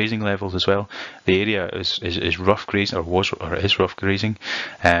about the grazing levels as well. The area is rough grazing, or is rough grazing,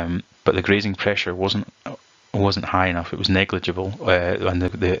 but the grazing pressure wasn't high enough. It was negligible, and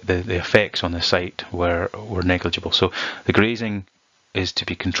the effects on the site were negligible. So the grazing is to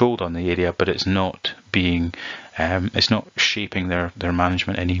be controlled on the area, but it's not being it's not shaping their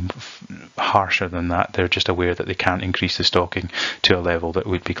management any harsher than that. They're just aware that they can't increase the stocking to a level that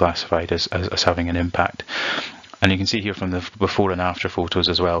would be classified as having an impact. And you can see here from the before and after photos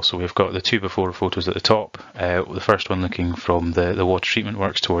as well. So we've got the two before photos at the top. The first one looking from the water treatment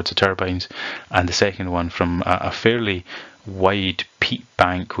works towards the turbines, and the second one from a fairly wide peat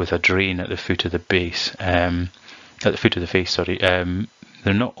bank with a drain at the foot of the base, at the foot of the face. Sorry.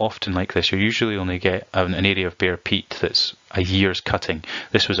 They're not often like this. You usually only get an area of bare peat that's a year's cutting.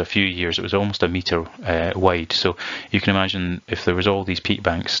 This was a few years. It was almost a metre wide. So you can imagine if there was all these peat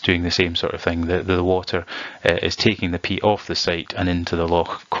banks doing the same sort of thing, the water is taking the peat off the site and into the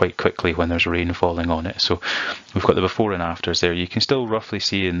loch quite quickly when there's rain falling on it. So we've got the before and afters there. You can still roughly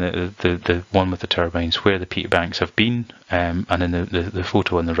see in the one with the turbines where the peat banks have been, and in the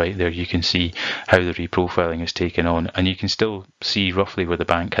photo on the right there you can see how the reprofiling is taken on, and you can still see roughly where the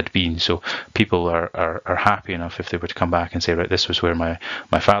bank had been. So people are happy enough if they were to come back and say, right, this was where my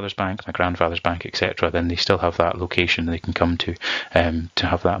father's bank, my grandfather's bank, etc., then they still have that location they can come to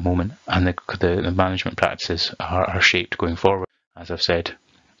have that moment. And the management practices are shaped going forward, as I've said.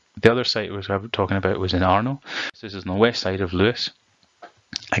 The other site we were talking about was in Arno. This is on the west side of Lewis.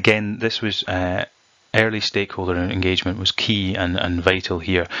 Again, this was early stakeholder engagement was key and vital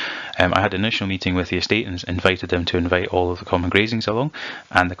here. I had an initial meeting with the estate and invited them to invite all of the common grazings along,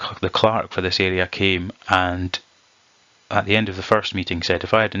 and the clerk for this area came and at the end of the first meeting said,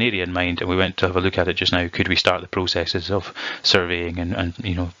 if I had an area in mind and we went to have a look at it just now, could we start the processes of surveying and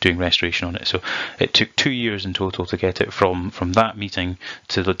doing restoration on it? So it took 2 years in total to get it from that meeting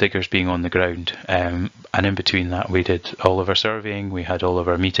to the diggers being on the ground, and in between that we did all of our surveying, we had all of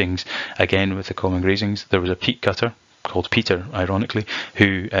our meetings again with the common grazings. There was a peat cutter called Peter, ironically,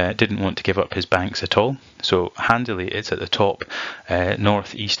 who didn't want to give up his banks at all. So handily, it's at the top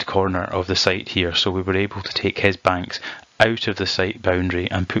northeast corner of the site here. So we were able to take his banks out of the site boundary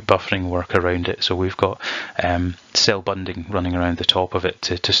and put buffering work around it. So we've got cell bunding running around the top of it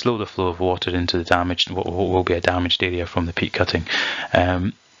to slow the flow of water into the damaged, what will be a damaged area from the peat cutting.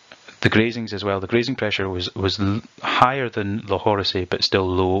 The grazings as well, the grazing pressure was higher than Loch Horace, but still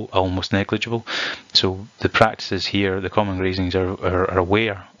low, almost negligible. So the practices here, the common grazings are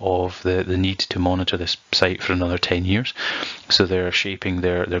aware of the need to monitor this site for another 10 years. So they're shaping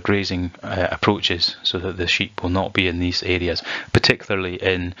their grazing approaches so that the sheep will not be in these areas, particularly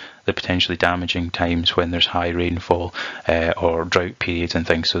in the potentially damaging times when there's high rainfall or drought periods and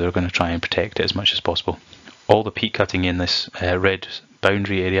things. So they're going to try and protect it as much as possible. All the peat cutting in this red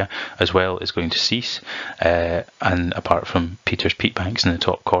boundary area as well is going to cease, and apart from Peter's peat banks in the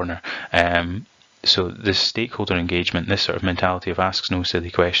top corner. So this stakeholder engagement, this sort of mentality of asks no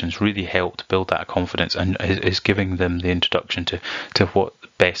silly questions, really helped build that confidence and is giving them the introduction to what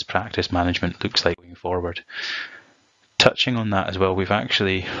best practice management looks like going forward. Touching on that as well, we've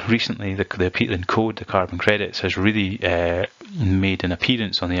actually recently, the Peatland Code, the carbon credits, has really made an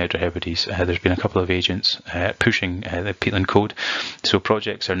appearance on the Outer Hebrides. There's been a couple of agents pushing the Peatland Code. So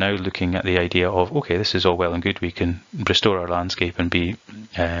projects are now looking at the idea of, okay, this is all well and good, we can restore our landscape and be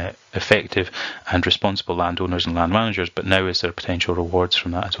effective and responsible landowners and land managers, but now is there potential rewards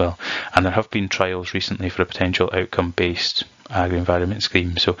from that as well? And there have been trials recently for a potential outcome-based agri-environment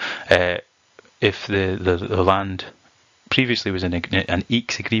scheme. So if the land previously was an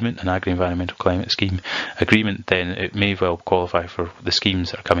EECS agreement, an agri-environmental climate scheme agreement, then it may well qualify for the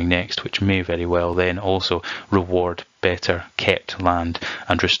schemes that are coming next, which may very well then also reward better kept land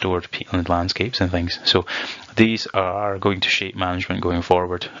and restored peatland landscapes and things. So these are going to shape management going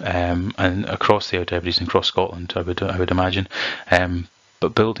forward, and across the Outer Hebrides and across Scotland, I would imagine.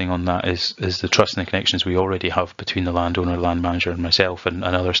 But building on that is the trust and the connections we already have between the landowner, land manager and myself and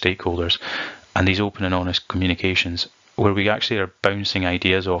other stakeholders, and these open and honest communications where we actually are bouncing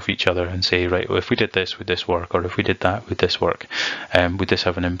ideas off each other and say, right, well, if we did this, would this work? Or if we did that, would this work? Would this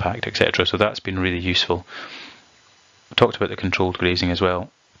have an impact, etc.? So that's been really useful. We talked about the controlled grazing as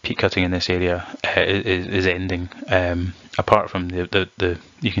well. Peat cutting in this area is ending. Apart from the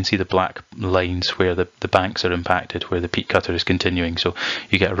you can see the black lines where the banks are impacted, where the peat cutter is continuing. So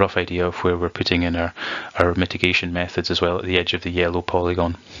you get a rough idea of where we're putting in our mitigation methods as well at the edge of the yellow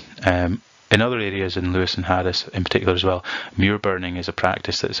polygon. in other areas, in Lewis and Harris in particular as well, muir burning is a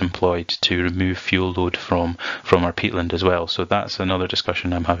practice that's employed to remove fuel load from our peatland as well. So that's another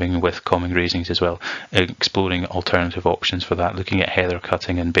discussion I'm having with calming grazings as well, exploring alternative options for that, looking at heather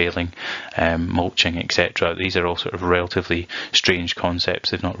cutting and baling, mulching, etc. These are all sort of relatively strange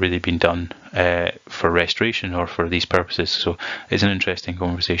concepts. They've not really been done for restoration or for these purposes. So it's an interesting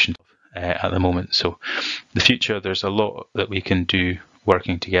conversation at the moment. So the future, there's a lot that we can do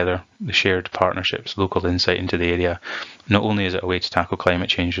working together, the shared partnerships, local insight into the area. Not only is it a way to tackle climate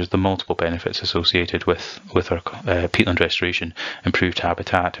change, there's the multiple benefits associated with our peatland restoration: improved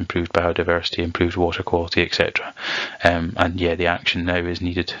habitat, improved biodiversity, improved water quality, etc. And yeah, the action now is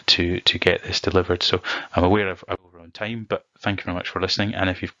needed to get this delivered. So I'm aware of over on time, but thank you very much for listening. And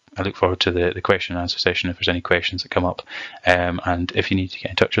I look forward to the question and answer session if there's any questions that come up. And if you need to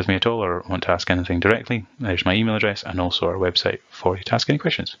get in touch with me at all or want to ask anything directly, there's my email address and also our website for you to ask any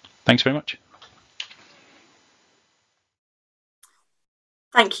questions. Thanks very much.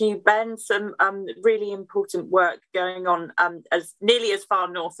 Thank you, Ben. Some really important work going on as nearly as far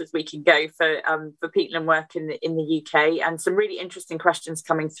north as we can go for peatland work in the UK, and some really interesting questions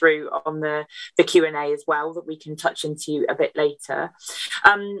coming through on the Q&A as well that we can touch into a bit later.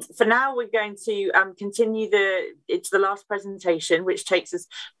 For now, we're going to continue it's the last presentation, which takes us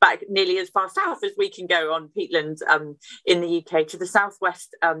back nearly as far south as we can go on peatland in the UK, to the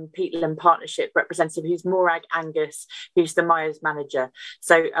Southwest Peatland Partnership representative, who's Morag Angus, who's the Myers manager.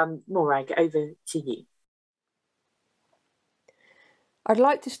 So, Morag, over to you. I'd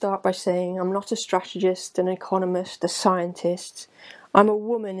like to start by saying I'm not a strategist, an economist, a scientist. I'm a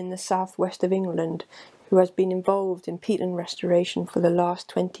woman in the southwest of England who has been involved in peatland restoration for the last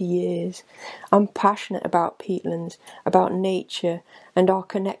 20 years. I'm passionate about peatlands, about nature and our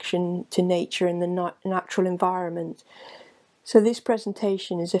connection to nature and the natural environment. So this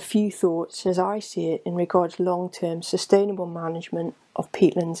presentation is a few thoughts as I see it in regards to long-term sustainable management of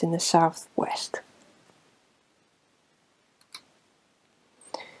peatlands in the southwest.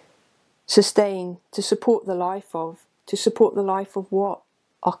 Sustain, to support the life of. To support the life of what?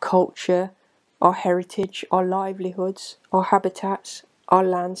 Our culture, our heritage, our livelihoods, our habitats, our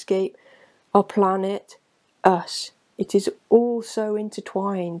landscape, our planet, us. It is all so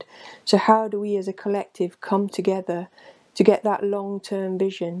intertwined. So how do we as a collective come together to get that long-term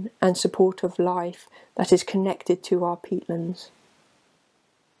vision and support of life that is connected to our peatlands?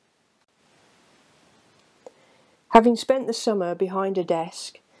 Having spent the summer behind a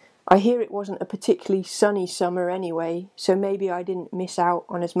desk, I hear it wasn't a particularly sunny summer anyway, so maybe I didn't miss out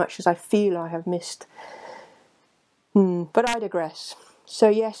on as much as I feel I have missed. But I digress. So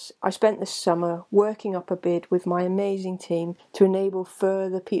yes, I spent this summer working up a bid with my amazing team to enable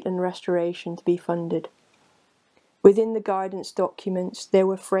further peatland restoration to be funded. Within the guidance documents, there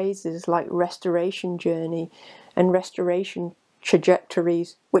were phrases like restoration journey and restoration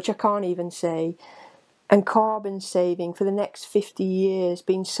trajectories, which I can't even say, and carbon saving for the next 50 years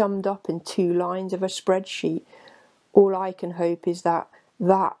being summed up in 2 lines of a spreadsheet. All I can hope is that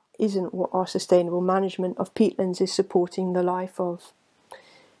that isn't what our sustainable management of peatlands is supporting the life of.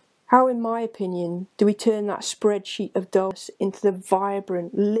 How, in my opinion, do we turn that spreadsheet of dulls into the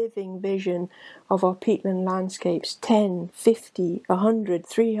vibrant, living vision of our peatland landscapes 10, 50, 100,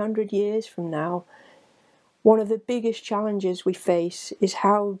 300 years from now? One of the biggest challenges we face is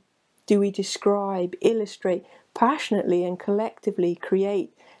how do we describe, illustrate, passionately and collectively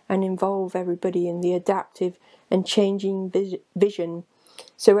create and involve everybody in the adaptive and changing vision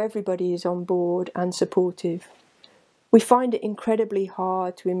so everybody is on board and supportive. We find it incredibly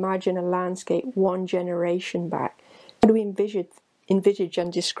hard to imagine a landscape 1 generation back. How do we envisage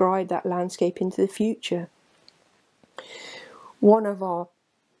and describe that landscape into the future? One of our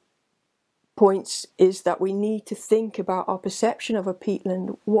points is that we need to think about our perception of a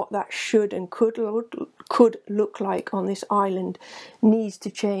peatland, what that should and could look like on this island needs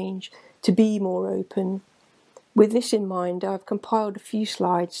to change to be more open. With this in mind, I've compiled a few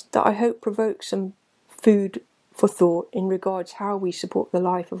slides that I hope provoke some food for thought in regards how we support the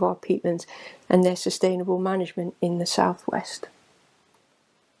life of our peatlands and their sustainable management in the southwest.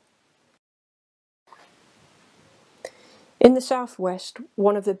 In the southwest,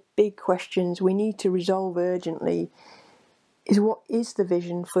 one of the big questions we need to resolve urgently is what is the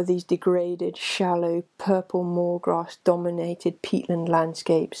vision for these degraded, shallow, purple moorgrass dominated peatland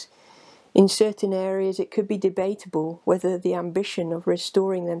landscapes. In certain areas it could be debatable whether the ambition of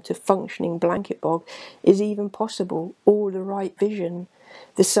restoring them to functioning blanket bog is even possible or the right vision.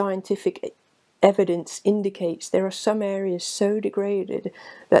 The scientific evidence indicates there are some areas so degraded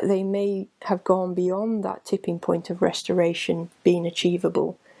that they may have gone beyond that tipping point of restoration being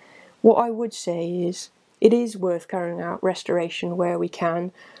achievable. What I would say is it is worth carrying out restoration where we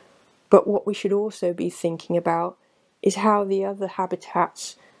can, but what we should also be thinking about is how the other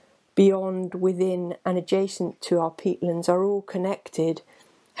habitats beyond, within and adjacent to our peatlands are all connected.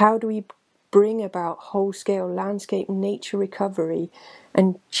 How do we bring about whole-scale landscape nature recovery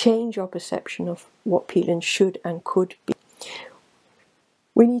and change our perception of what peatlands should and could be?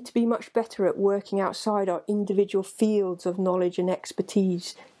 We need to be much better at working outside our individual fields of knowledge and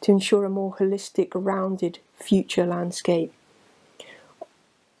expertise to ensure a more holistic, rounded future landscape.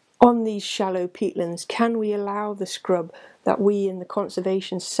 On these shallow peatlands, can we allow the scrub that we in the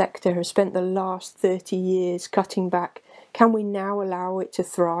conservation sector have spent the last 30 years cutting back, can we now allow it to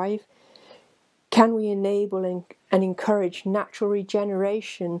thrive? Can we enable and encourage natural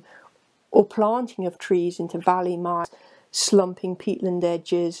regeneration or planting of trees into valley miles, slumping peatland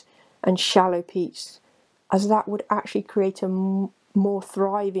edges and shallow peats, as that would actually create a more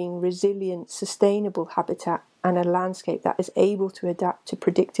thriving, resilient, sustainable habitat and a landscape that is able to adapt to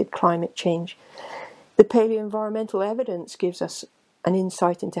predicted climate change. The paleoenvironmental evidence gives us an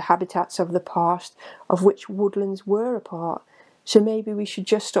insight into habitats of the past of which woodlands were a part, so maybe we should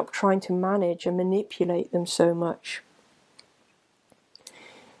just stop trying to manage and manipulate them so much.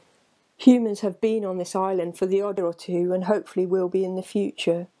 Humans have been on this island for the odd or two and hopefully will be in the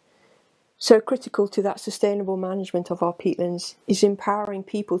future. So critical to that sustainable management of our peatlands is empowering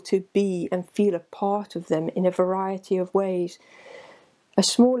people to be and feel a part of them in a variety of ways. A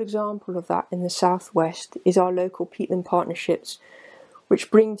small example of that in the southwest is our local peatland partnerships,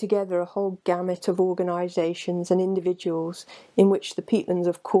 which bring together a whole gamut of organisations and individuals in which the peatlands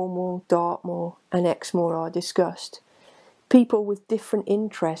of Cornwall, Dartmoor and Exmoor are discussed. People with different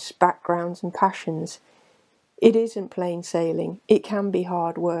interests, backgrounds and passions. It isn't plain sailing, it can be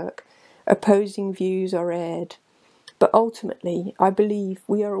hard work. Opposing views are aired. But ultimately, I believe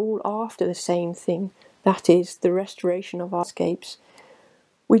we are all after the same thing, that is, the restoration of our landscapes.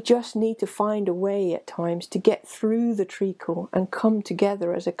 We just need to find a way at times to get through the treacle and come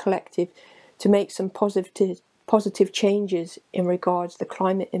together as a collective to make some positive changes in regards to the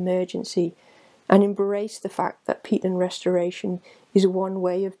climate emergency and embrace the fact that peatland restoration is one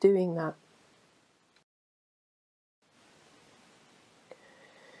way of doing that.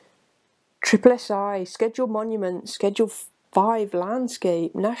 SSI, Scheduled Monuments, Schedule 5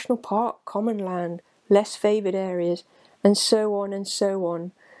 Landscape, National Park, Common Land, Less Favoured Areas, and so on and so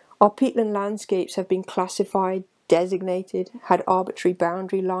on. Our peatland landscapes have been classified, designated, had arbitrary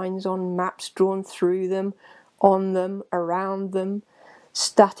boundary lines on maps drawn through them, on them, around them,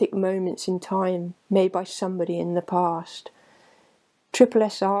 static moments in time made by somebody in the past.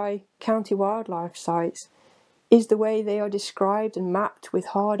 SSI, County Wildlife Sites, is the way they are described and mapped with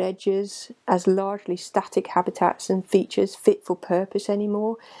hard edges as largely static habitats and features fit for purpose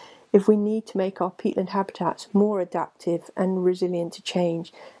anymore, if we need to make our peatland habitats more adaptive and resilient to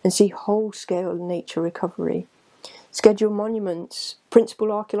change and see whole-scale nature recovery. Scheduled monuments,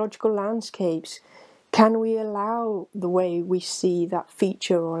 principal archaeological landscapes. Can we allow the way we see that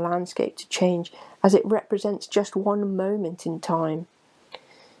feature or landscape to change as it represents just one moment in time?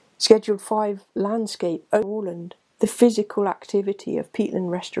 Scheduled 5 Landscape, Overland. The physical activity of peatland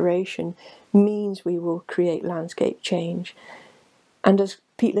restoration means we will create landscape change. And as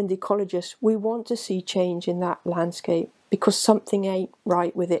peatland ecologists, we want to see change in that landscape because something ain't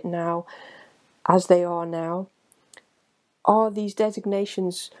right with it now, as they are now. Are these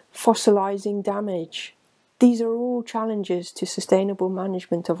designations fossilising damage? These are all challenges to sustainable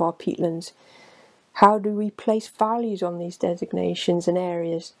management of our peatlands. How do we place values on these designations and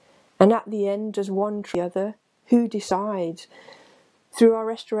areas? And at the end, does one tree the other? Who decides? Through our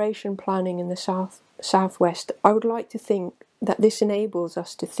restoration planning in the southwest, I would like to think that this enables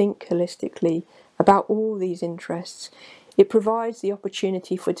us to think holistically about all these interests. It provides the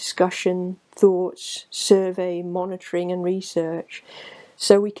opportunity for discussion, thoughts, survey, monitoring and research,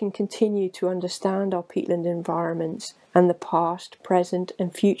 so we can continue to understand our peatland environments and the past, present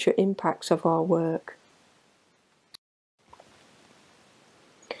and future impacts of our work.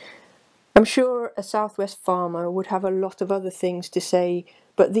 I'm sure a southwest farmer would have a lot of other things to say,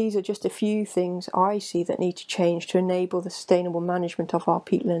 but these are just a few things I see that need to change to enable the sustainable management of our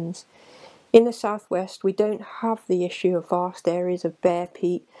peatlands. In the southwest, we don't have the issue of vast areas of bare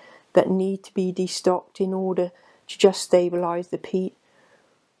peat that need to be destocked in order to just stabilise the peat.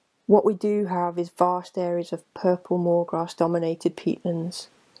 What we do have is vast areas of purple moorgrass dominated peatlands.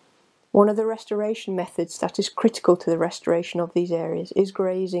 One of the restoration methods that is critical to the restoration of these areas is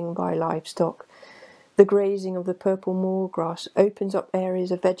grazing by livestock. The grazing of the purple moorgrass opens up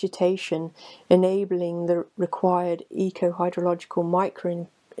areas of vegetation, enabling the required eco-hydrological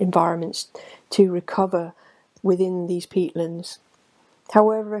environments to recover within these peatlands.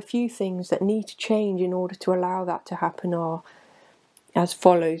 However, a few things that need to change in order to allow that to happen are as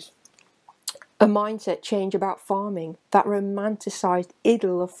follows. A mindset change about farming, that romanticised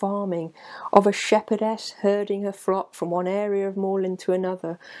idyll of farming, of a shepherdess herding her flock from one area of moorland to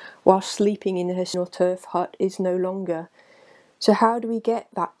another, while sleeping in her turf hut, is no longer. So how do we get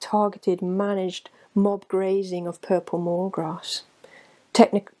that targeted, managed mob grazing of purple moorgrass?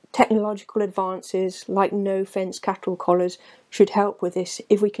 Technological advances like no-fence cattle collars should help with this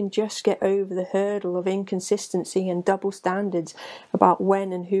if we can just get over the hurdle of inconsistency and double standards about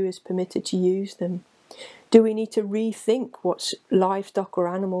when and who is permitted to use them. Do we need to rethink what livestock or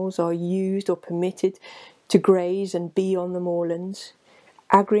animals are used or permitted to graze and be on the moorlands?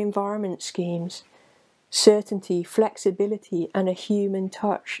 Agri-environment schemes, certainty, flexibility and a human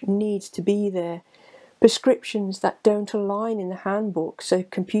touch needs to be there. Prescriptions that don't align in the handbook, so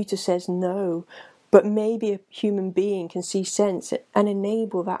computer says no, but maybe a human being can see sense and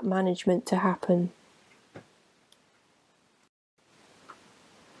enable that management to happen.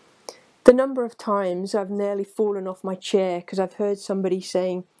 The number of times I've nearly fallen off my chair because I've heard somebody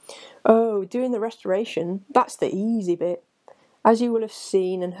saying, "Oh, doing the restoration, that's the easy bit." As you will have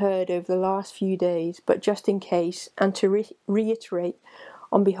seen and heard over the last few days, but just in case, and to reiterate,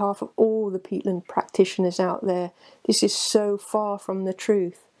 on behalf of all the peatland practitioners out there, this is so far from the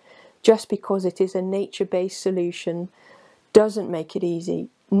truth. Just because it is a nature-based solution doesn't make it easy,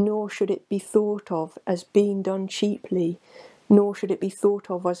 nor should it be thought of as being done cheaply, nor should it be thought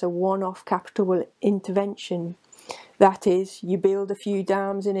of as a one-off capital intervention. That is, you build a few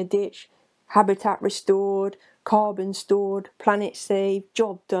dams in a ditch, habitat restored, carbon stored, planet saved,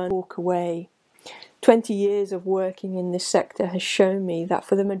 job done, walk away. 20 years of working in this sector has shown me that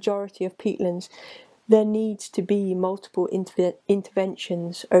for the majority of peatlands, there needs to be multiple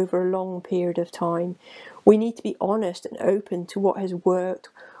interventions over a long period of time. We need to be honest and open to what has worked,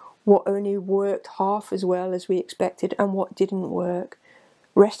 what only worked half as well as we expected, and what didn't work.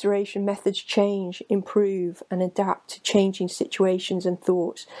 Restoration methods change, improve, and adapt to changing situations and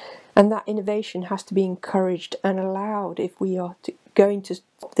thoughts, and that innovation has to be encouraged and allowed if we are going to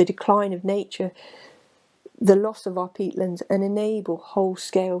stop the decline of nature, the loss of our peatlands, and enable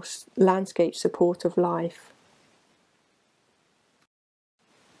whole-scale landscape support of life.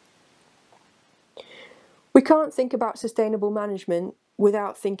 We can't think about sustainable management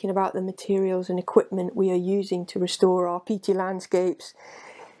without thinking about the materials and equipment we are using to restore our peaty landscapes.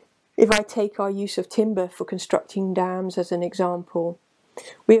 If I take our use of timber for constructing dams as an example,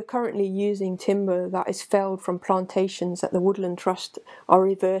 we are currently using timber that is felled from plantations that the Woodland Trust are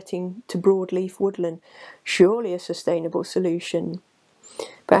reverting to broadleaf woodland. Surely a sustainable solution.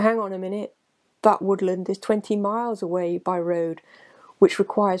 But hang on a minute, that woodland is 20 miles away by road, which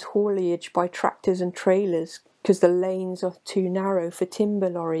requires haulage by tractors and trailers because the lanes are too narrow for timber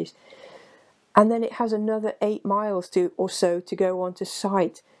lorries. And then it has another 8 miles or so to go onto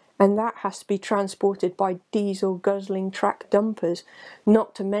site, and that has to be transported by diesel guzzling track dumpers,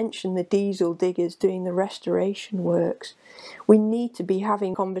 not to mention the diesel diggers doing the restoration works. We need to be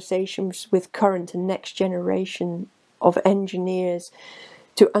having conversations with current and next generation of engineers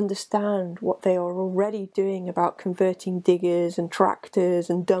to understand what they are already doing about converting diggers and tractors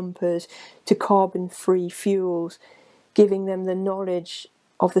and dumpers to carbon-free fuels, giving them the knowledge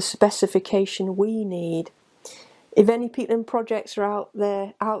of the specification we need. If any peatland projects are out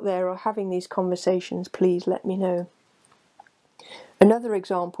there or having these conversations, please let me know. Another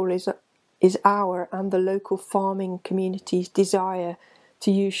example is our and the local farming community's desire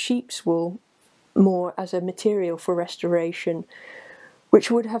to use sheep's wool more as a material for restoration, which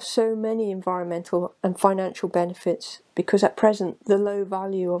would have so many environmental and financial benefits, because at present the low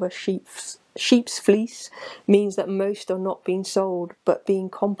value of a sheep's fleece means that most are not being sold but being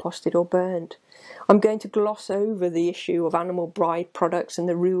composted or burned. I'm going to gloss over the issue of animal by-products and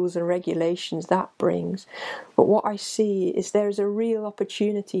the rules and regulations that brings, but what I see is there is a real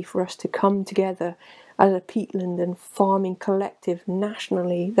opportunity for us to come together as a peatland and farming collective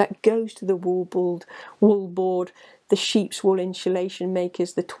nationally that goes to the wool board, the sheep's wool insulation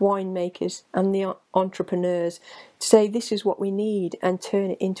makers, the twine makers and the entrepreneurs to say this is what we need and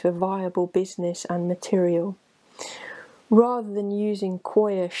turn it into a viable business and material. Rather than using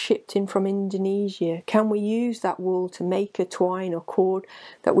coir shipped in from Indonesia, can we use that wool to make a twine or cord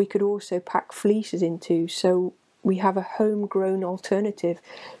that we could also pack fleeces into, so we have a homegrown alternative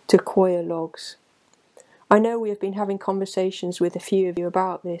to coir logs? I know we have been having conversations with a few of you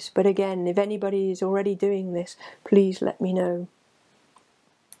about this, but again, if anybody is already doing this, please let me know.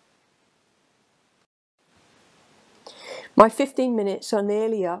 My 15 minutes are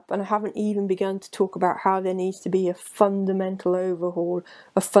nearly up, and I haven't even begun to talk about how there needs to be a fundamental overhaul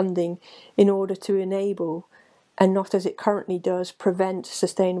of funding in order to enable, and not as it currently does, prevent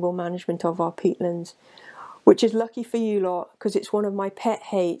sustainable management of our peatlands, which is lucky for you lot, because it's one of my pet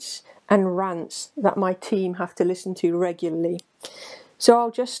hates and rants that my team have to listen to regularly. So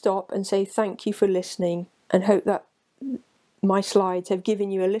I'll just stop and say thank you for listening, and hope that my slides have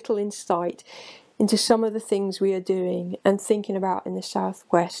given you a little insight into some of the things we are doing and thinking about in the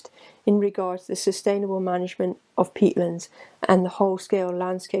southwest in regards to the sustainable management of peatlands and the whole-scale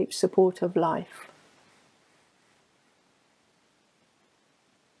landscape support of life.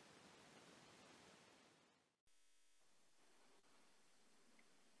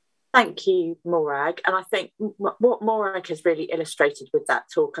 Thank you, Morag. And I think what Morag has really illustrated with that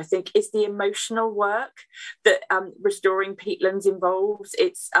talk, I think, is the emotional work that restoring peatlands involves.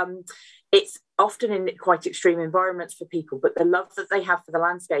 It's often in quite extreme environments for people, but the love that they have for the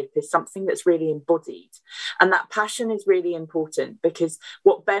landscape is something that's really embodied. And that passion is really important, because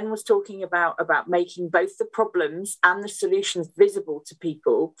what Ben was talking about making both the problems and the solutions visible to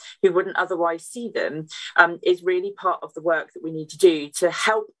people who wouldn't otherwise see them, is really part of the work that we need to do to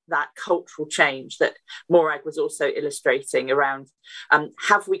help that cultural change that Morag was also illustrating around.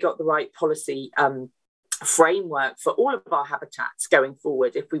 Have we got the right policy framework for all of our habitats going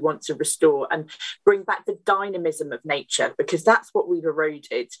forward if we want to restore and bring back the dynamism of nature, because that's what we've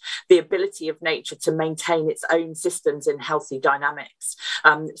eroded, the ability of nature to maintain its own systems in healthy dynamics.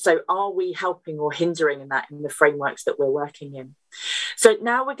 So are we helping or hindering in that in the frameworks that we're working in? So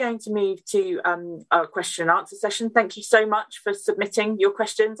now we're going to move to our question and answer session. Thank you so much for submitting your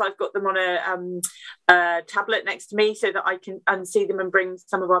questions. I've got them on a tablet next to me so that I can see them and bring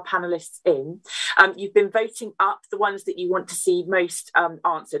some of our panelists in. You've been voting up the ones that you want to see most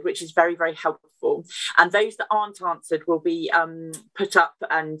answered, which is very, very helpful. And those that aren't answered will be put up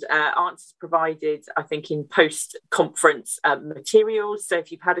and answers provided, I think, in post-conference materials. So if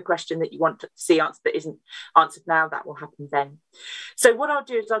you've had a question that you want to see answered that isn't answered now, that will happen then. So what I'll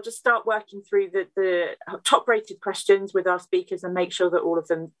do is I'll just start working through the top rated questions with our speakers and make sure that all of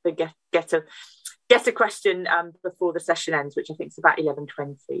them get a question before the session ends, which I think is about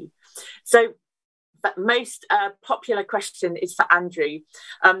 11:20. So the most popular question is for Andrew.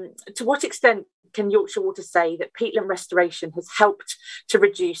 To what extent can Yorkshire Water say that peatland restoration has helped to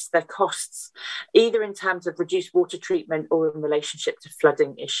reduce their costs, either in terms of reduced water treatment or in relationship to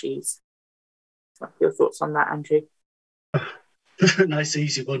flooding issues? What are your thoughts on that, Andrew? A nice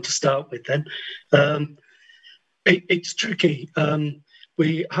easy one to start with then. It's tricky.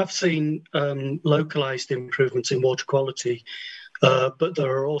 We have seen localised improvements in water quality, but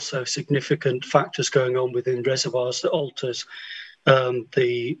there are also significant factors going on within reservoirs that alters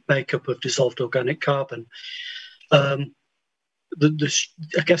the makeup of dissolved organic carbon. I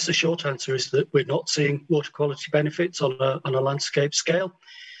guess the short answer is that we're not seeing water quality benefits on a landscape scale.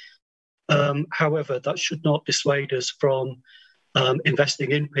 However, that should not dissuade us from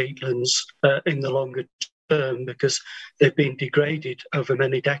investing in peatlands in the longer term, because they've been degraded over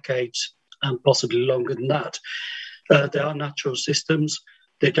many decades and possibly longer than that. They are natural systems.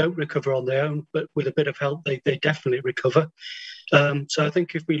 They don't recover on their own, but with a bit of help, they definitely recover. So I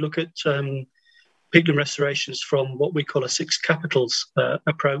think if we look at peatland restorations from what we call a six capitals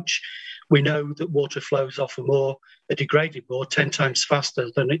approach, we know that water flows off a degraded moor 10 times faster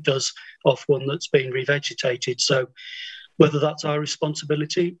than it does off one that's been revegetated. So whether that's our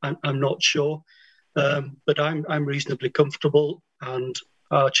responsibility, I'm not sure, but I'm reasonably comfortable, and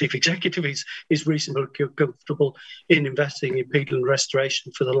our chief executive is reasonably comfortable in investing in peatland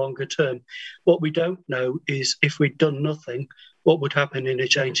restoration for the longer term. What we don't know is if we'd done nothing, what would happen in a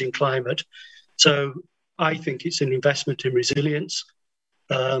changing climate. So I think it's an investment in resilience,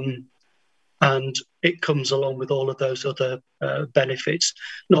 and it comes along with all of those other benefits,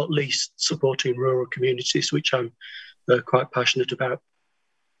 not least supporting rural communities, which I'm quite passionate about.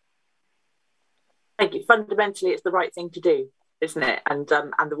 Thank you. Fundamentally, it's the right thing to do, isn't it? And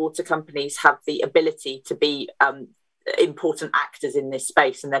the water companies have the ability to be important actors in this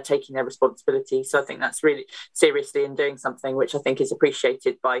space, and they're taking their responsibility. So I think that's really seriously in doing something which I think is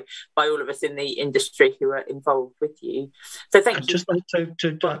appreciated by all of us in the industry who are involved with you. So thank you. Just like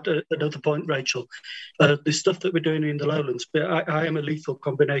to add another point, Rachel, the stuff that we're doing in the lowlands, but I am a lethal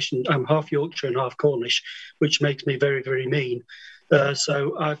combination. I'm half Yorkshire and half Cornish, which makes me very, very mean.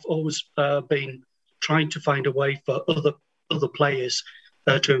 So I've always been trying to find a way for other players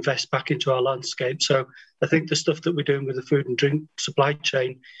to invest back into our landscape. So I think the stuff that we're doing with the food and drink supply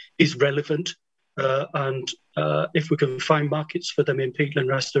chain is relevant. And if we can find markets for them in peatland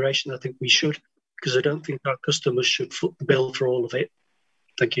restoration, I think we should, because I don't think our customers should foot the bill for all of it.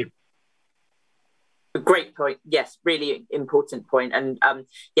 Thank you. Great point. Yes, really important point. And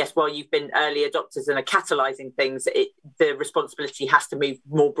yes, while you've been early adopters and are catalysing things, the responsibility has to move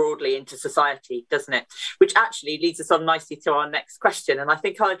more broadly into society, doesn't it? Which actually leads us on nicely to our next question. And I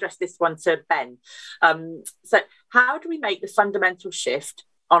think I'll address this one to Ben. So how do we make the fundamental shift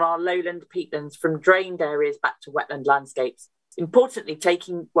on our lowland peatlands from drained areas back to wetland landscapes? Importantly,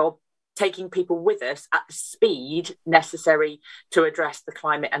 taking people with us at the speed necessary to address the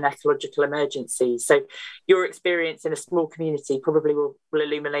climate and ecological emergencies. So your experience in a small community probably will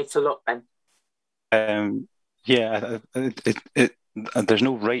illuminate a lot, Ben. There's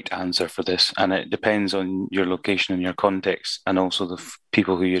no right answer for this, and it depends on your location and your context, and also the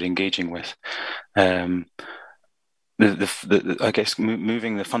people who you're engaging with. I guess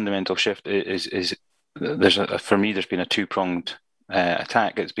moving the fundamental shift is for me, there's been a two-pronged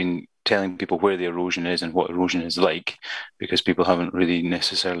attack. It's been telling people where the erosion is and what erosion is like, because people haven't really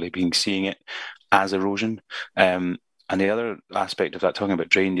necessarily been seeing it as erosion. And the other aspect of that, talking about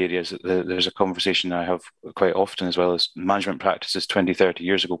drained areas, there's a conversation I have quite often, as well as management practices. 20, 30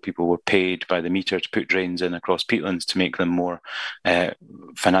 years ago, people were paid by the metre to put drains in across peatlands to make them more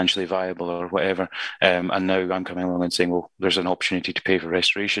financially viable or whatever. And now I'm coming along and saying, well, there's an opportunity to pay for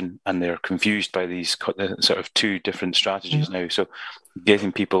restoration, and they're confused by these sort of two different strategies now. So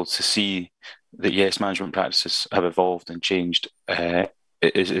getting people to see that, yes, management practices have evolved and changed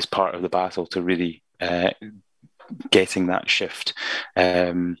is part of the battle to really getting that shift,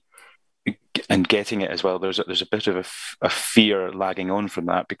 and getting it as well. There's a bit of a fear lagging on from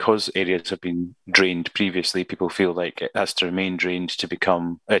that, because areas have been drained previously. People feel like it has to remain drained to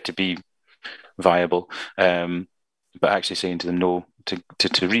become to be viable, but actually saying to them no,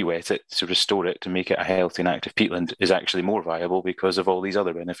 to re-wet it, to restore it, to make it a healthy and active peatland is actually more viable because of all these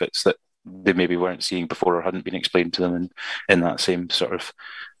other benefits that they maybe weren't seeing before or hadn't been explained to them in that same sort of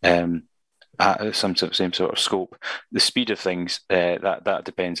same sort of scope. The speed of things, that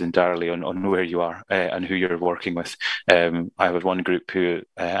depends entirely on where you are and who you're working with. I have one group who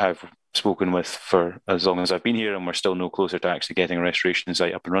I've spoken with for as long as I've been here, and we're still no closer to actually getting a restoration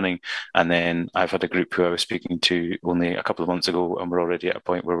site up and running. And then I've had a group who I was speaking to only a couple of months ago, and we're already at a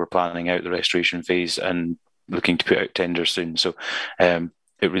point where we're planning out the restoration phase and looking to put out tenders soon. So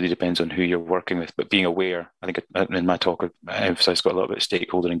it really depends on who you're working with, but being aware, I think in my talk I emphasised quite a lot about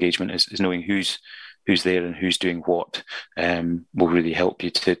stakeholder engagement, is knowing who's there and who's doing what will really help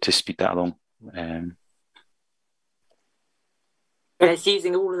you to speed that along. And it's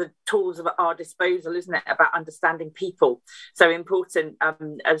using all of the tools at our disposal, isn't it, about understanding people. So important,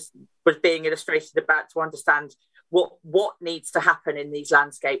 as was being illustrated about, to understand what needs to happen in these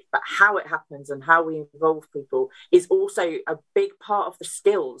landscapes, but how it happens and how we involve people is also a big part of the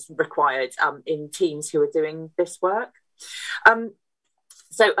skills required in teams who are doing this work.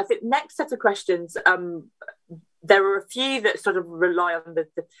 So I think next set of questions, there are a few that sort of rely on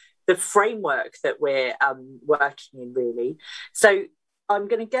the framework that we're working in, really. So I'm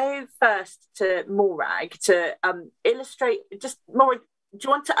going to go first to Morag to illustrate just more. Do you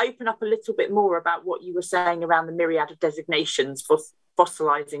want to open up a little bit more about what you were saying around the myriad of designations for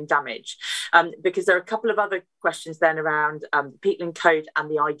fossilising damage? Because there are a couple of other questions then around the Peatland Code and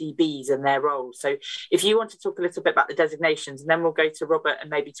the IDBs and their role. So if you want to talk a little bit about the designations, and then we'll go to Robert and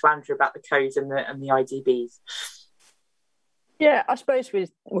maybe to Andrew about the codes and the IDBs. Yeah, I suppose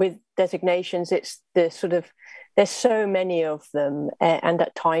with designations, it's the sort of, there's so many of them, and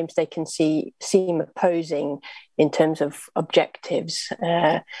at times they can seem opposing in terms of objectives.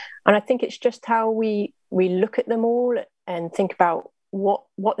 And I think it's just how we look at them all and think about what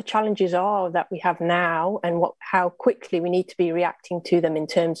the challenges are that we have now, and how quickly we need to be reacting to them in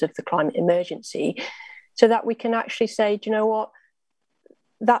terms of the climate emergency, so that we can actually say, do you know what,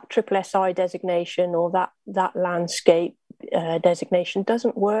 that SSSI designation or that landscape designation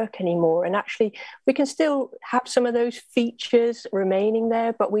doesn't work anymore, and actually we can still have some of those features remaining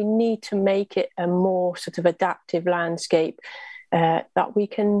there, but we need to make it a more sort of adaptive landscape that we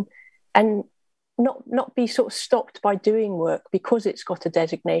can, and not be sort of stopped by doing work because it's got a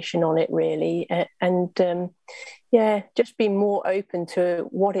designation on it, really. Just be more open to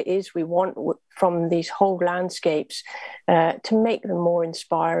what it is we want from these whole landscapes, to make them more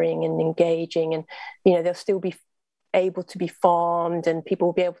inspiring and engaging, and they'll still be able to be farmed and people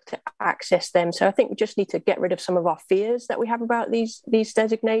will be able to access them. So I think we just need to get rid of some of our fears that we have about these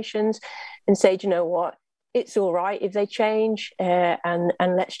designations, and say, do you know what, it's all right if they change, and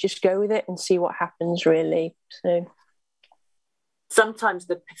let's just go with it and see what happens, really. So sometimes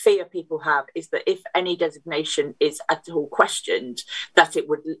the fear people have is that if any designation is at all questioned, that it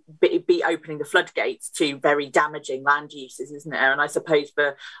would be opening the floodgates to very damaging land uses, isn't it? And I suppose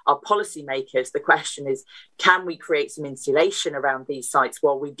for our policymakers, the question is, can we create some insulation around these sites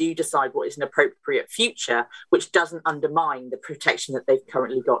while we do decide what is an appropriate future, which doesn't undermine the protection that they've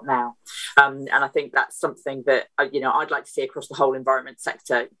currently got now? And I think that's something that, I'd like to see across the whole environment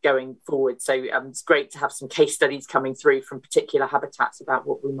sector going forward. So it's great to have some case studies coming through from particular habitats about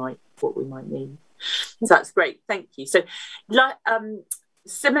what we might need. So that's great, thank you. So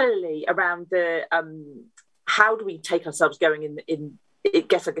similarly around the how do we take ourselves going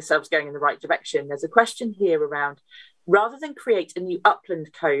get ourselves going in the right direction, there's a question here around, rather than create a new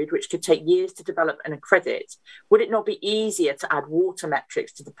upland code which could take years to develop and accredit, would it not be easier to add water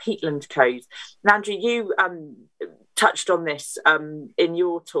metrics to the peatland code? And Andrew, you touched on this in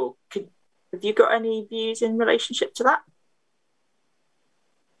your talk. Have you got any views in relationship to that?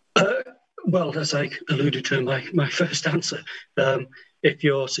 Well, as I alluded to in my first answer, if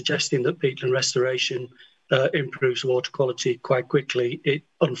you're suggesting that peatland restoration improves water quality quite quickly, it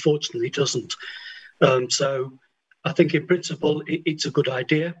unfortunately doesn't. So I think in principle, it's a good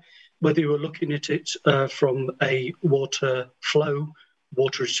idea. Whether you were looking at it from a water flow,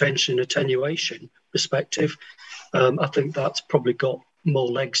 water retention, attenuation perspective, I think that's probably got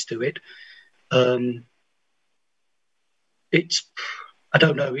more legs to it. I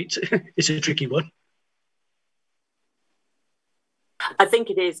don't know, it's a tricky one. I think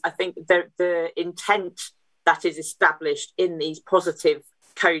it is. I think the intent that is established in these positive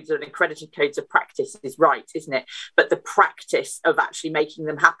codes and accredited codes of practice is right, isn't it? But the practice of actually making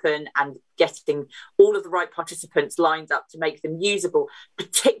them happen and getting all of the right participants lined up to make them usable,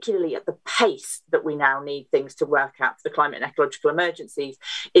 particularly at the pace that we now need things to work out for the climate and ecological emergencies,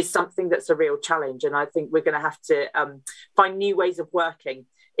 is something that's a real challenge. And I think we're going to have to find new ways of working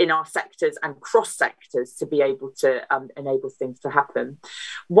in our sectors and cross sectors to be able to enable things to happen.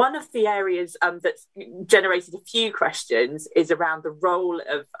 One of the areas that's generated a few questions is around the role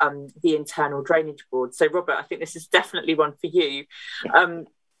of the internal drainage board. So Robert, I think this is definitely one for you.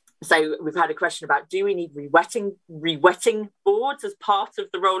 So we've had a question about, do we need rewetting boards as part of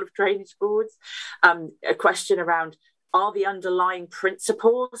the role of drainage boards? A question around, are the underlying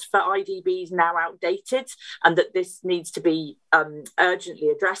principles for IDBs now outdated, and that this needs to be urgently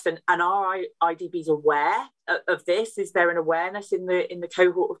addressed? And are IDBs aware of this? Is there an awareness in the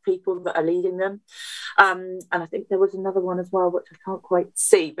cohort of people that are leading them? And I think there was another one as well, which I can't quite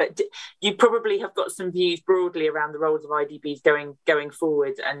see, but you probably have got some views broadly around the roles of IDBs going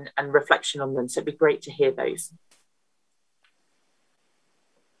forward and reflection on them. So it'd be great to hear those.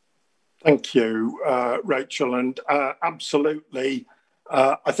 Thank you, Rachel. And absolutely,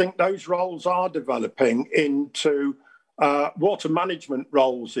 I think those roles are developing into water management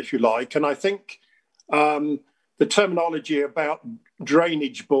roles, if you like. And I think the terminology about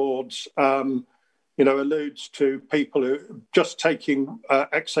drainage boards, alludes to people who are just taking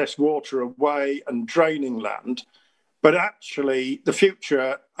excess water away and draining land. But actually, the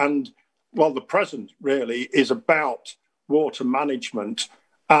future and, well, the present really is about water management.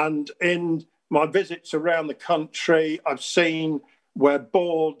 And in my visits around the country, I've seen where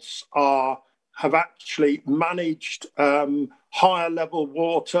boards have actually managed higher level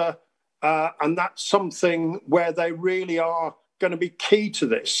water, and that's something where they really are going to be key to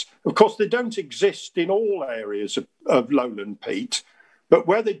this. Of course, they don't exist in all areas of lowland peat, but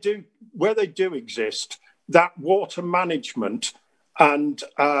where they do exist, that water management and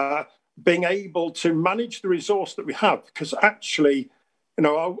being able to manage the resource that we have, because actually,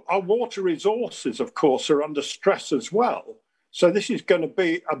 our water resources, of course, are under stress as well. So this is going to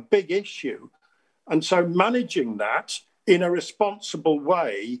be a big issue. And so managing that in a responsible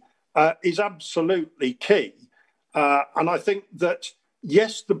way is absolutely key. And I think that,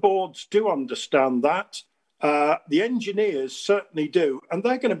 yes, the boards do understand that. The engineers certainly do. And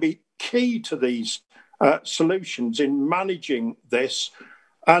they're going to be key to these solutions in managing this.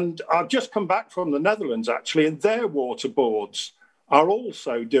 And I've just come back from the Netherlands, actually, and their water boards are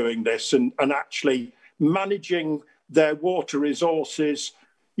also doing this and actually managing their water resources.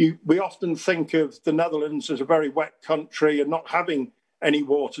 We often think of the Netherlands as a very wet country and not having any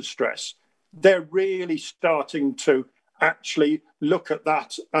water stress. They're really starting to actually look at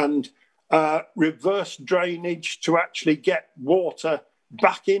that and reverse drainage to actually get water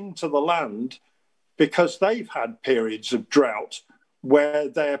back into the land, because they've had periods of drought where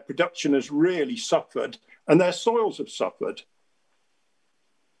their production has really suffered and their soils have suffered.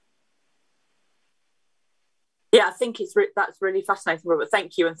 Yeah, I think that's really fascinating, Robert.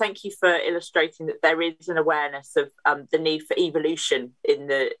 Thank you, and thank you for illustrating that there is an awareness of the need for evolution in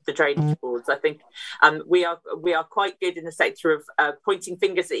the drainage boards. I think we are quite good in the sector of pointing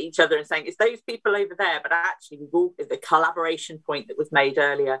fingers at each other and saying it's those people over there, but actually the collaboration point that was made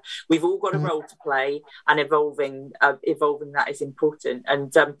earlier, we've all got a role to play, and evolving that is important,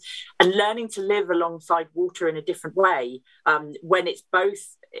 and learning to live alongside water in a different way when it's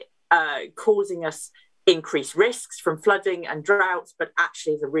both causing us increased risks from flooding and droughts, but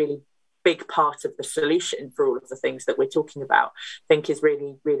actually is a really big part of the solution for all of the things that we're talking about, I think is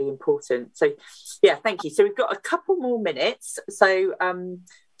really, really important. So yeah, thank you. So we've got a couple more minutes. So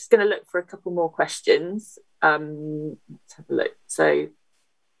just going to look for a couple more questions. Let's have a look. So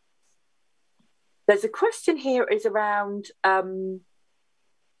there's a question here is around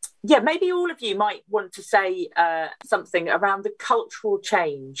maybe all of you might want to say something around the cultural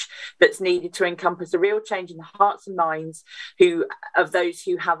change that's needed to encompass a real change in the hearts and minds of those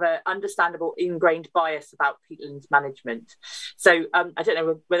who have an understandable ingrained bias about peatlands management. So I don't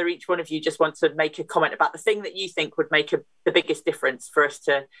know whether each one of you just wants to make a comment about the thing that you think would make the biggest difference for us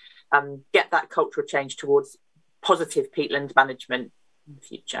to get that cultural change towards positive peatland management in the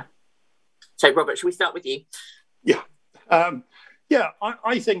future. So Robert, shall we start with you? Yeah.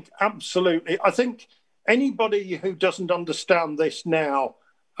 I think absolutely. I think anybody who doesn't understand this now,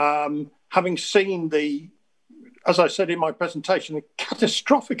 having seen as I said in my presentation, the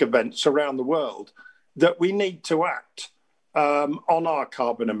catastrophic events around the world, that we need to act on our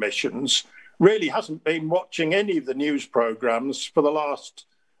carbon emissions, really hasn't been watching any of the news programmes for the last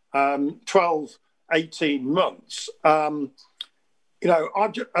 12, 18 months. As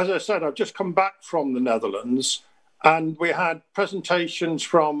I said, I've just come back from the Netherlands, and we had presentations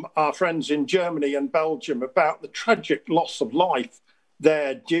from our friends in Germany and Belgium about the tragic loss of life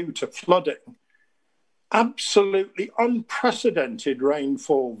there due to flooding. Absolutely unprecedented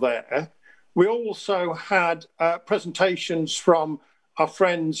rainfall there. We also had presentations from our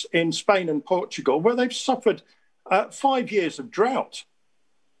friends in Spain and Portugal, where they've suffered 5 years of drought.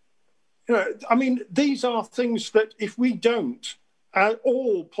 These are things that if we don't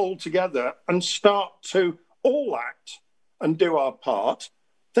all pull together and start to all act and do our part,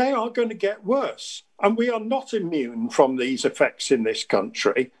 they are going to get worse. And we are not immune from these effects in this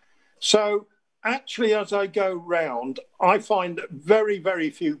country. So actually, as I go round, I find that very, very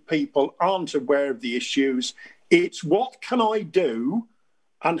few people aren't aware of the issues. It's what can I do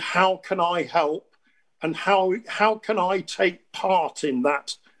and how can I help and how can I take part in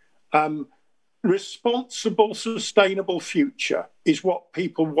that responsible, sustainable future is what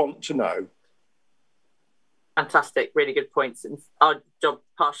people want to know. Fantastic, really good points. And our job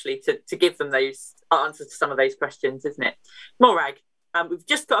partially to give them those answers to some of those questions, isn't it? Morag, we've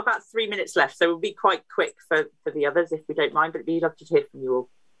just got about 3 minutes left, so we'll be quite quick for the others if we don't mind, but we'd love to hear from you all.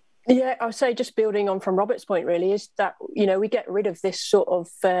 Yeah, I would say, just building on from Robert's point, really, is that, we get rid of this sort of,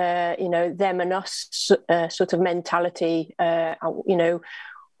 them and us sort of mentality.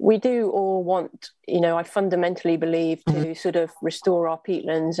 We do all want, I fundamentally believe, to sort of restore our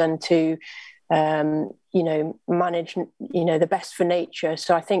peatlands and to manage, the best for nature.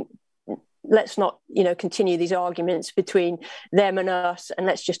 So I think let's not, continue these arguments between them and us, and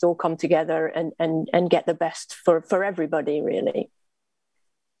let's just all come together and get the best for everybody, really.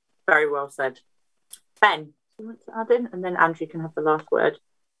 Very well said. Ben, do you want to add in? And then Andrew can have the last word.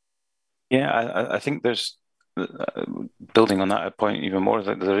 Yeah, I think there's, building on that point even more,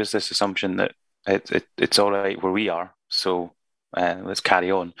 that there is this assumption that it's all right where we are, so let's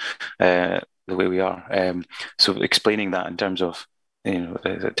carry on the way we are. So explaining that in terms of,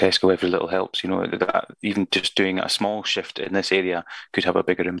 at Tesco every little helps, that even just doing a small shift in this area could have a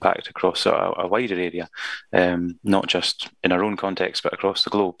bigger impact across a wider area, not just in our own context, but across the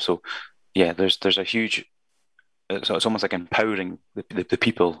globe. So yeah, there's a huge, so it's almost like empowering the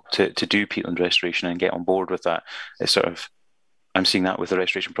people to do peatland restoration and get on board with that. It's sort of, I'm seeing that with the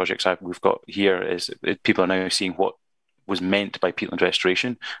restoration projects we've got here, is people are now seeing what was meant by peatland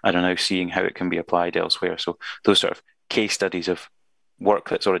restoration and are now seeing how it can be applied elsewhere. So those sort of case studies of work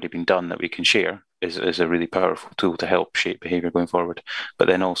that's already been done that we can share is a really powerful tool to help shape behaviour going forward. But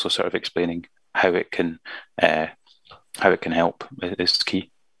then also sort of explaining how it can help is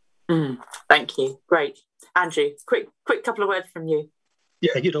key. Thank you. Great. Andrew, quick couple of words from you.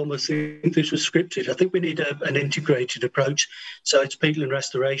 Yeah, you'd almost think this was scripted. I think we need an integrated approach. So it's peatland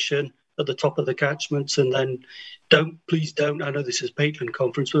restoration at the top of the catchments, and then please don't, I know this is Peatland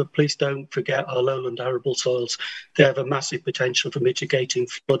conference, but please don't forget our lowland arable soils. They have a massive potential for mitigating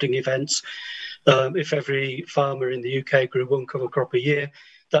flooding events. If every farmer in the UK grew one cover crop a year,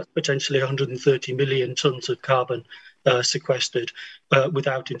 that's potentially 130 million tonnes of carbon sequestered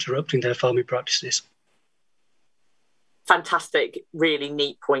without interrupting their farming practices. Fantastic, really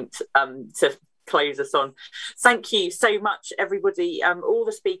neat point to close us on. Thank you so much, everybody, all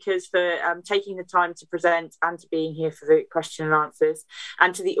the speakers, for taking the time to present and to being here for the question and answers,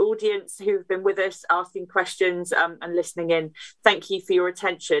 and to the audience who've been with us asking questions and listening in. Thank you for your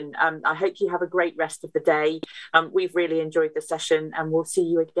attention. I hope you have a great rest of the day. We've really enjoyed the session, and we'll see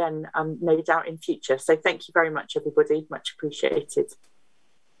you again, no doubt, in future. So thank you very much, everybody. Much appreciated.